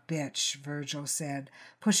of a bitch," Virgil said,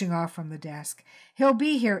 pushing off from the desk. "He'll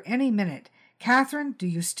be here any minute. Catherine, do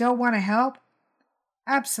you still want to help?"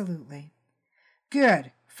 "Absolutely."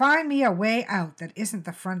 "Good. Find me a way out that isn't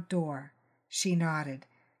the front door." She nodded.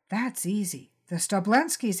 "That's easy. The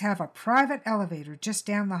Stoblenskys have a private elevator just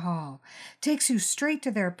down the hall. Takes you straight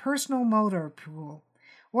to their personal motor pool,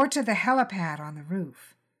 or to the helipad on the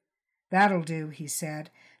roof." "That'll do," he said.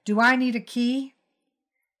 "Do I need a key?"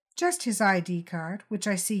 "Just his ID card, which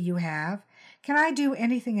I see you have. Can I do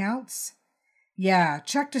anything else?" "Yeah,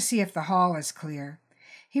 check to see if the hall is clear."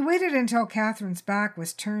 He waited until Catherine's back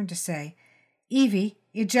was turned to say, "Evie,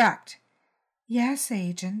 eject." "Yes,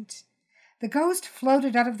 Agent." The ghost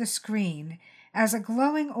floated out of the screen as a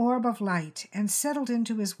glowing orb of light and settled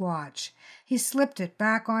into his watch. He slipped it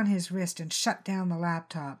back on his wrist and shut down the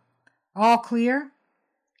laptop. "All clear?"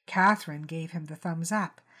 Catherine gave him the thumbs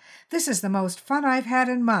up. "This is the most fun I've had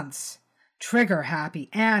in months." "Trigger happy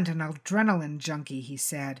and an adrenaline junkie," he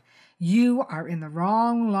said. "You are in the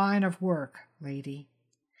wrong line of work, lady."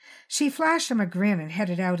 She flashed him a grin and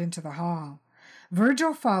headed out into the hall.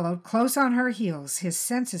 Virgil followed close on her heels, his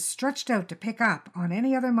senses stretched out to pick up on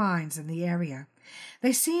any other minds in the area.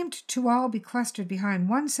 They seemed to all be clustered behind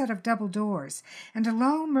one set of double doors, and a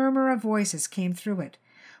low murmur of voices came through it.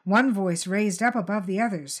 One voice raised up above the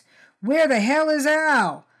others. "Where the hell is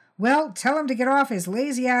Al? Well, tell him to get off his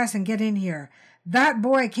lazy ass and get in here. That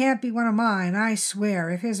boy can't be one of mine, I swear.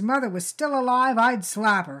 If his mother was still alive, I'd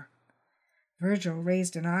slap her." Virgil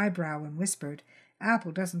raised an eyebrow and whispered,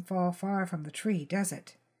 "Apple doesn't fall far from the tree, does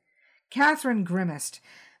it?" Catherine grimaced.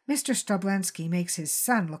 "Mr. Stoblensky makes his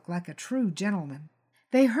son look like a true gentleman."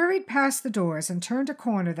 They hurried past the doors and turned a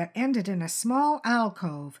corner that ended in a small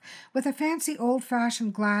alcove with a fancy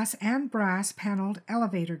old-fashioned glass and brass-paneled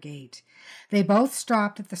elevator gate. They both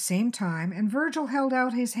stopped at the same time, and Virgil held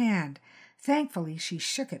out his hand. Thankfully, she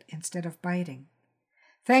shook it instead of biting.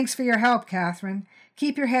 "Thanks for your help, Catherine.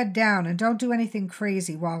 Keep your head down and don't do anything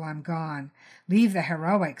crazy while I'm gone. Leave the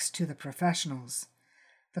heroics to the professionals."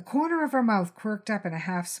 The corner of her mouth quirked up in a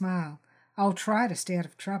half-smile. "I'll try to stay out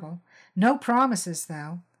of trouble. No promises,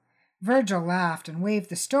 though." Virgil laughed and waved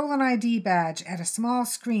the stolen ID badge at a small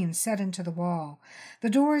screen set into the wall. The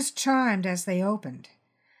doors chimed as they opened.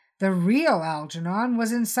 The real Algernon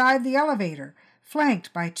was inside the elevator,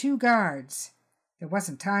 flanked by 2 guards. There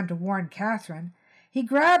wasn't time to warn Catherine. He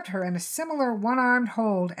grabbed her in a similar one-armed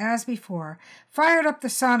hold as before, fired up the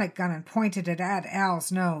sonic gun and pointed it at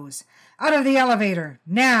Al's nose. "Out of the elevator,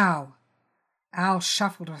 now!" Al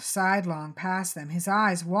shuffled sidelong past them, his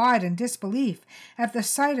eyes wide in disbelief at the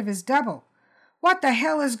sight of his double. "What the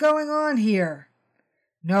hell is going on here?"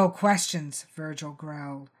 "No questions," Virgil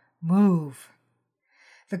growled. "Move."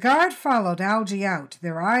 The guard followed Algy out,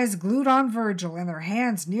 their eyes glued on Virgil and their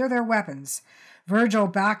hands near their weapons. Virgil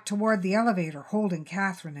backed toward the elevator, holding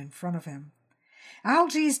Catherine in front of him.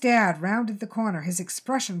 Algy's dad rounded the corner, his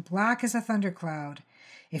expression black as a thundercloud.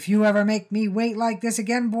 "If you ever make me wait like this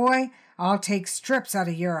again, boy, I'll take strips out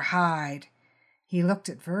of your hide." He looked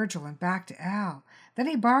at Virgil and back to Al. Then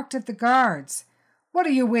he barked at the guards. "What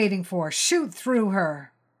are you waiting for? Shoot through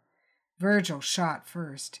her!" Virgil shot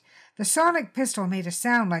first. The sonic pistol made a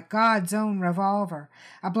sound like God's own revolver,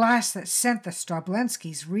 a blast that sent the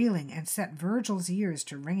Stoblenskys reeling and set Virgil's ears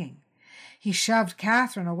to ringing. He shoved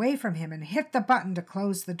Catherine away from him and hit the button to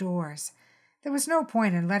close the doors. There was no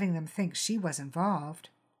point in letting them think she was involved.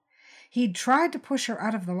 He'd tried to push her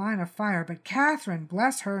out of the line of fire, but Catherine,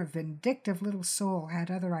 bless her vindictive little soul,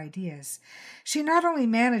 had other ideas. She not only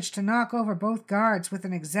managed to knock over both guards with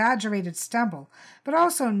an exaggerated stumble, but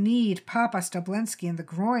also kneed Papa Stoblensky in the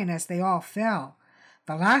groin as they all fell.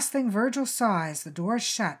 The last thing Virgil saw as the doors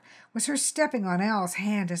shut was her stepping on Al's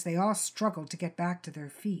hand as they all struggled to get back to their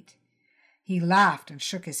feet. He laughed and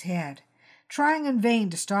shook his head, trying in vain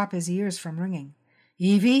to stop his ears from ringing.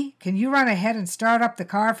 "Evie, can you run ahead and start up the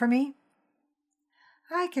car for me?"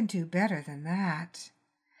 "I can do better than that."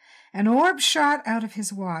 An orb shot out of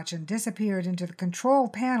his watch and disappeared into the control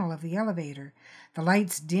panel of the elevator. The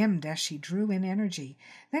lights dimmed as she drew in energy,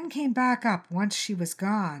 then came back up once she was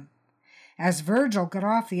gone. As Virgil got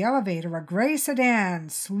off the elevator, a gray sedan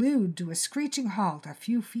slewed to a screeching halt a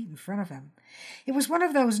few feet in front of him. It was one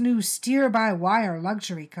of those new steer-by-wire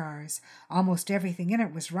luxury cars. Almost everything in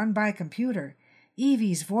it was run by computer.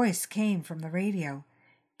 Evie's voice came from the radio.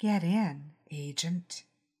 "Get in, agent."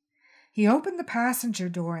 He opened the passenger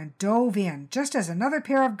door and dove in, just as another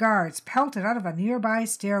pair of guards pelted out of a nearby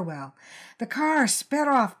stairwell. The car sped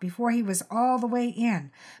off before he was all the way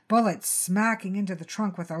in, bullets smacking into the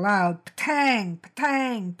trunk with a loud patang,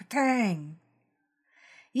 patang, patang.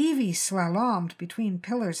 Evie slalomed between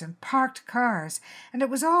pillars and parked cars, and it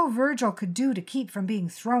was all Virgil could do to keep from being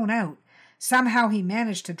thrown out. Somehow he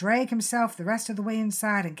managed to drag himself the rest of the way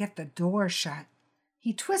inside and get the door shut.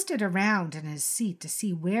 He twisted around in his seat to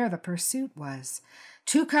see where the pursuit was.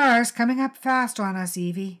 "2 cars coming up fast on us,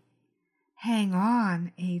 Evie." "Hang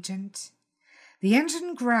on, agent." The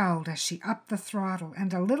engine growled as she upped the throttle,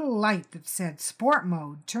 and a little light that said Sport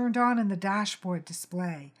Mode turned on in the dashboard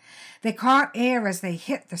display. They caught air as they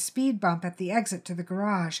hit the speed bump at the exit to the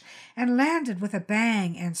garage and landed with a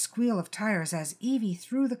bang and squeal of tires as Evie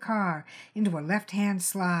threw the car into a left-hand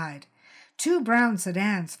slide. 2 brown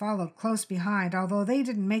sedans followed close behind, although they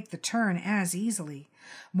didn't make the turn as easily.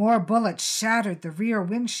 More bullets shattered the rear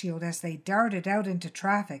windshield as they darted out into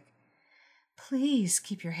traffic. "Please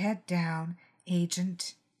keep your head down,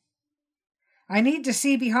 agent." "I need to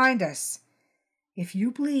see behind us." "If you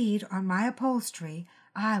bleed on my upholstery,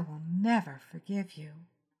 I will never forgive you."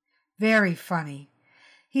 Very funny.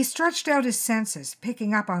 He stretched out his senses,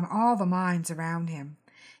 picking up on all the minds around him.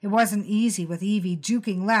 It wasn't easy with Evie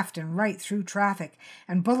juking left and right through traffic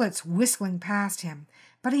and bullets whistling past him,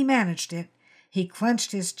 but he managed it. He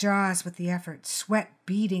clenched his jaws with the effort, sweat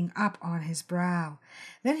beading up on his brow.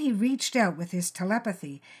 Then he reached out with his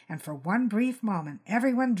telepathy, and for one brief moment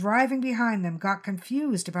everyone driving behind them got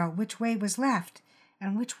confused about which way was left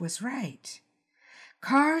and which was right.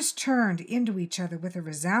 Cars turned into each other with a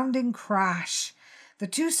resounding crash. The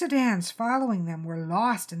 2 sedans following them were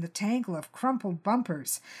lost in the tangle of crumpled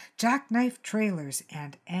bumpers, jackknife trailers,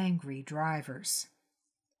 and angry drivers.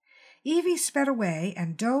 Evie sped away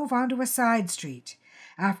and dove onto a side street.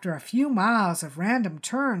 After a few miles of random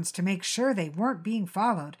turns to make sure they weren't being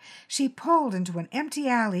followed, she pulled into an empty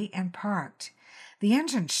alley and parked. The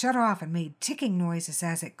engine shut off and made ticking noises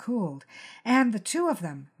as it cooled, and the 2 of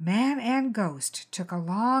them, man and ghost, took a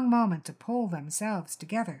long moment to pull themselves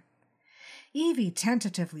together. Evie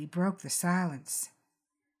tentatively broke the silence.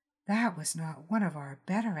 "That was not one of our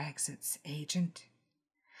better exits, agent."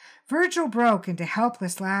 Virgil broke into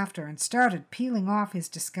helpless laughter and started peeling off his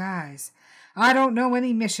disguise. "I don't know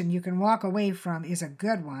any mission you can walk away from is a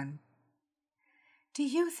good one." "Do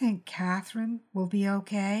you think Catherine will be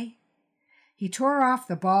okay?" He tore off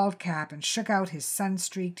the bald cap and shook out his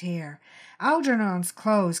sun-streaked hair. Algernon's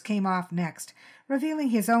clothes came off next, revealing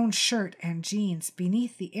his own shirt and jeans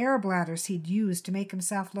beneath the air bladders he'd used to make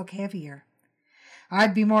himself look heavier.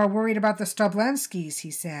 "I'd be more worried about the Stoblenskys,"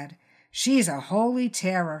 he said. "She's a holy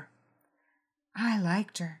terror." "I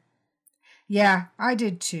liked her." "Yeah, I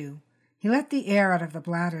did too." He let the air out of the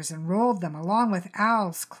bladders and rolled them, along with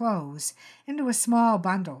Al's clothes, into a small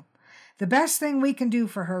bundle. "The best thing we can do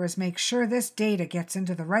for her is make sure this data gets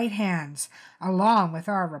into the right hands, along with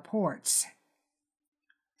our reports."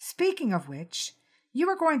 "Speaking of which, you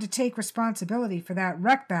are going to take responsibility for that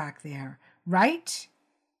wreck back there, right?"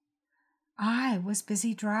 "I was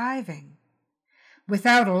busy driving."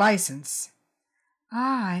 "Without a license."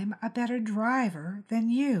 "I'm a better driver than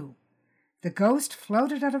you." The ghost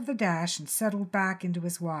floated out of the dash and settled back into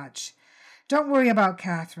his watch. "Don't worry about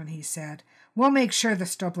Catherine," he said. "We'll make sure the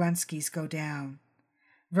Stoblenskys go down."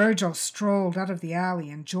 Virgil strolled out of the alley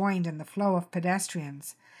and joined in the flow of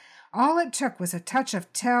pedestrians. All it took was a touch of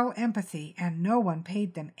empathy, and no one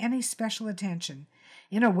paid them any special attention.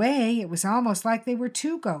 In a way, it was almost like they were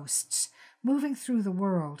 2 ghosts, moving through the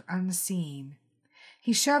world unseen.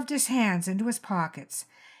 He shoved his hands into his pockets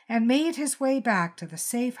and made his way back to the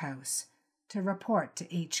safe house to report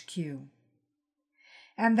to HQ.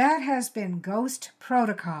 And that has been Ghost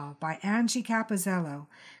Protocol by Angie Capozello,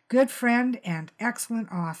 good friend and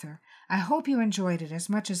excellent author. I hope you enjoyed it as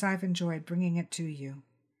much as I've enjoyed bringing it to you.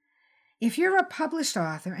 If you're a published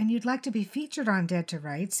author and you'd like to be featured on Dead to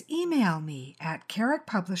Rights, email me at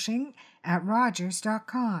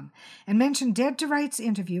carrickpublishing@rogers.com and mention Dead to Rights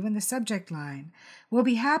interview in the subject line. We'll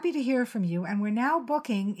be happy to hear from you, and we're now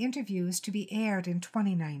booking interviews to be aired in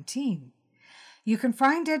 2019. You can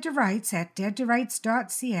find Dead to Rights at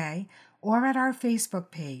deadtorights.ca or at our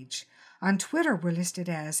Facebook page. On Twitter, we're listed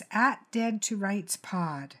as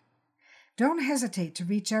 @DeadToRightsPod. Don't hesitate to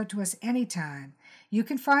reach out to us anytime. You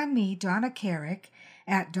can find me, Donna Carrick,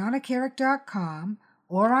 at donnacarrick.com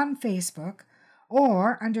or on Facebook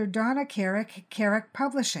or under Donna Carrick, Carrick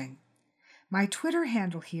Publishing. My Twitter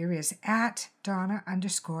handle here is at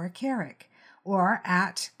Donna_Carrick or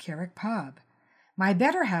at CarrickPub. My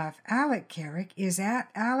better half, Alec Carrick, is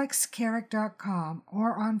at alexcarrick.com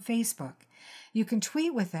or on Facebook. You can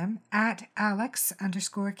tweet with him at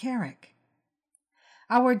Alex_Carrick.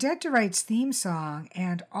 Our Dead to Rights theme song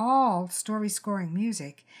and all story scoring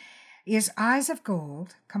music is Eyes of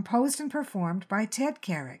Gold, composed and performed by Ted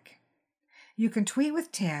Carrick. You can tweet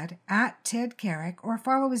with Ted at Ted Carrick or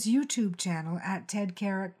follow his YouTube channel at Ted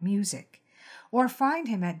Carrick Music, or find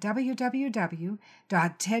him at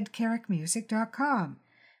www.tedcarrickmusic.com.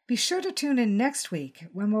 Be sure to tune in next week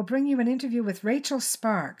when we'll bring you an interview with Rachel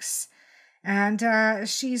Sparks, and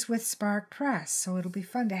she's with Spark Press, so it'll be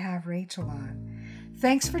fun to have Rachel on.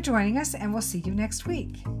 Thanks for joining us, and we'll see you next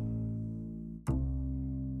week.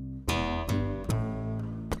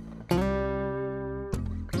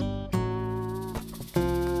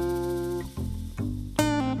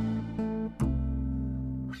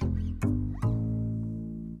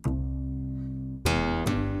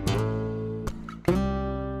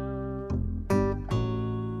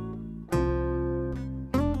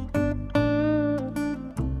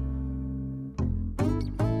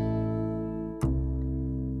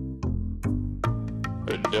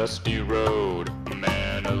 A dusty road, a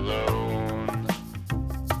man alone.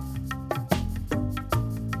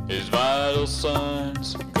 His vital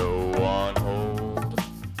signs go on hold.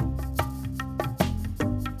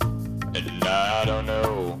 And I don't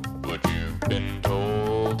know what you've been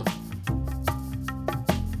told,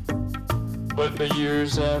 but the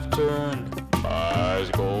years have turned my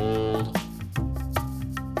eyes gold.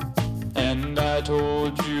 And I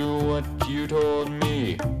told you what you told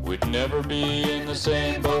me, we'd never be in the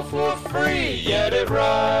same boat for free. Yet it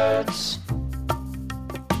rides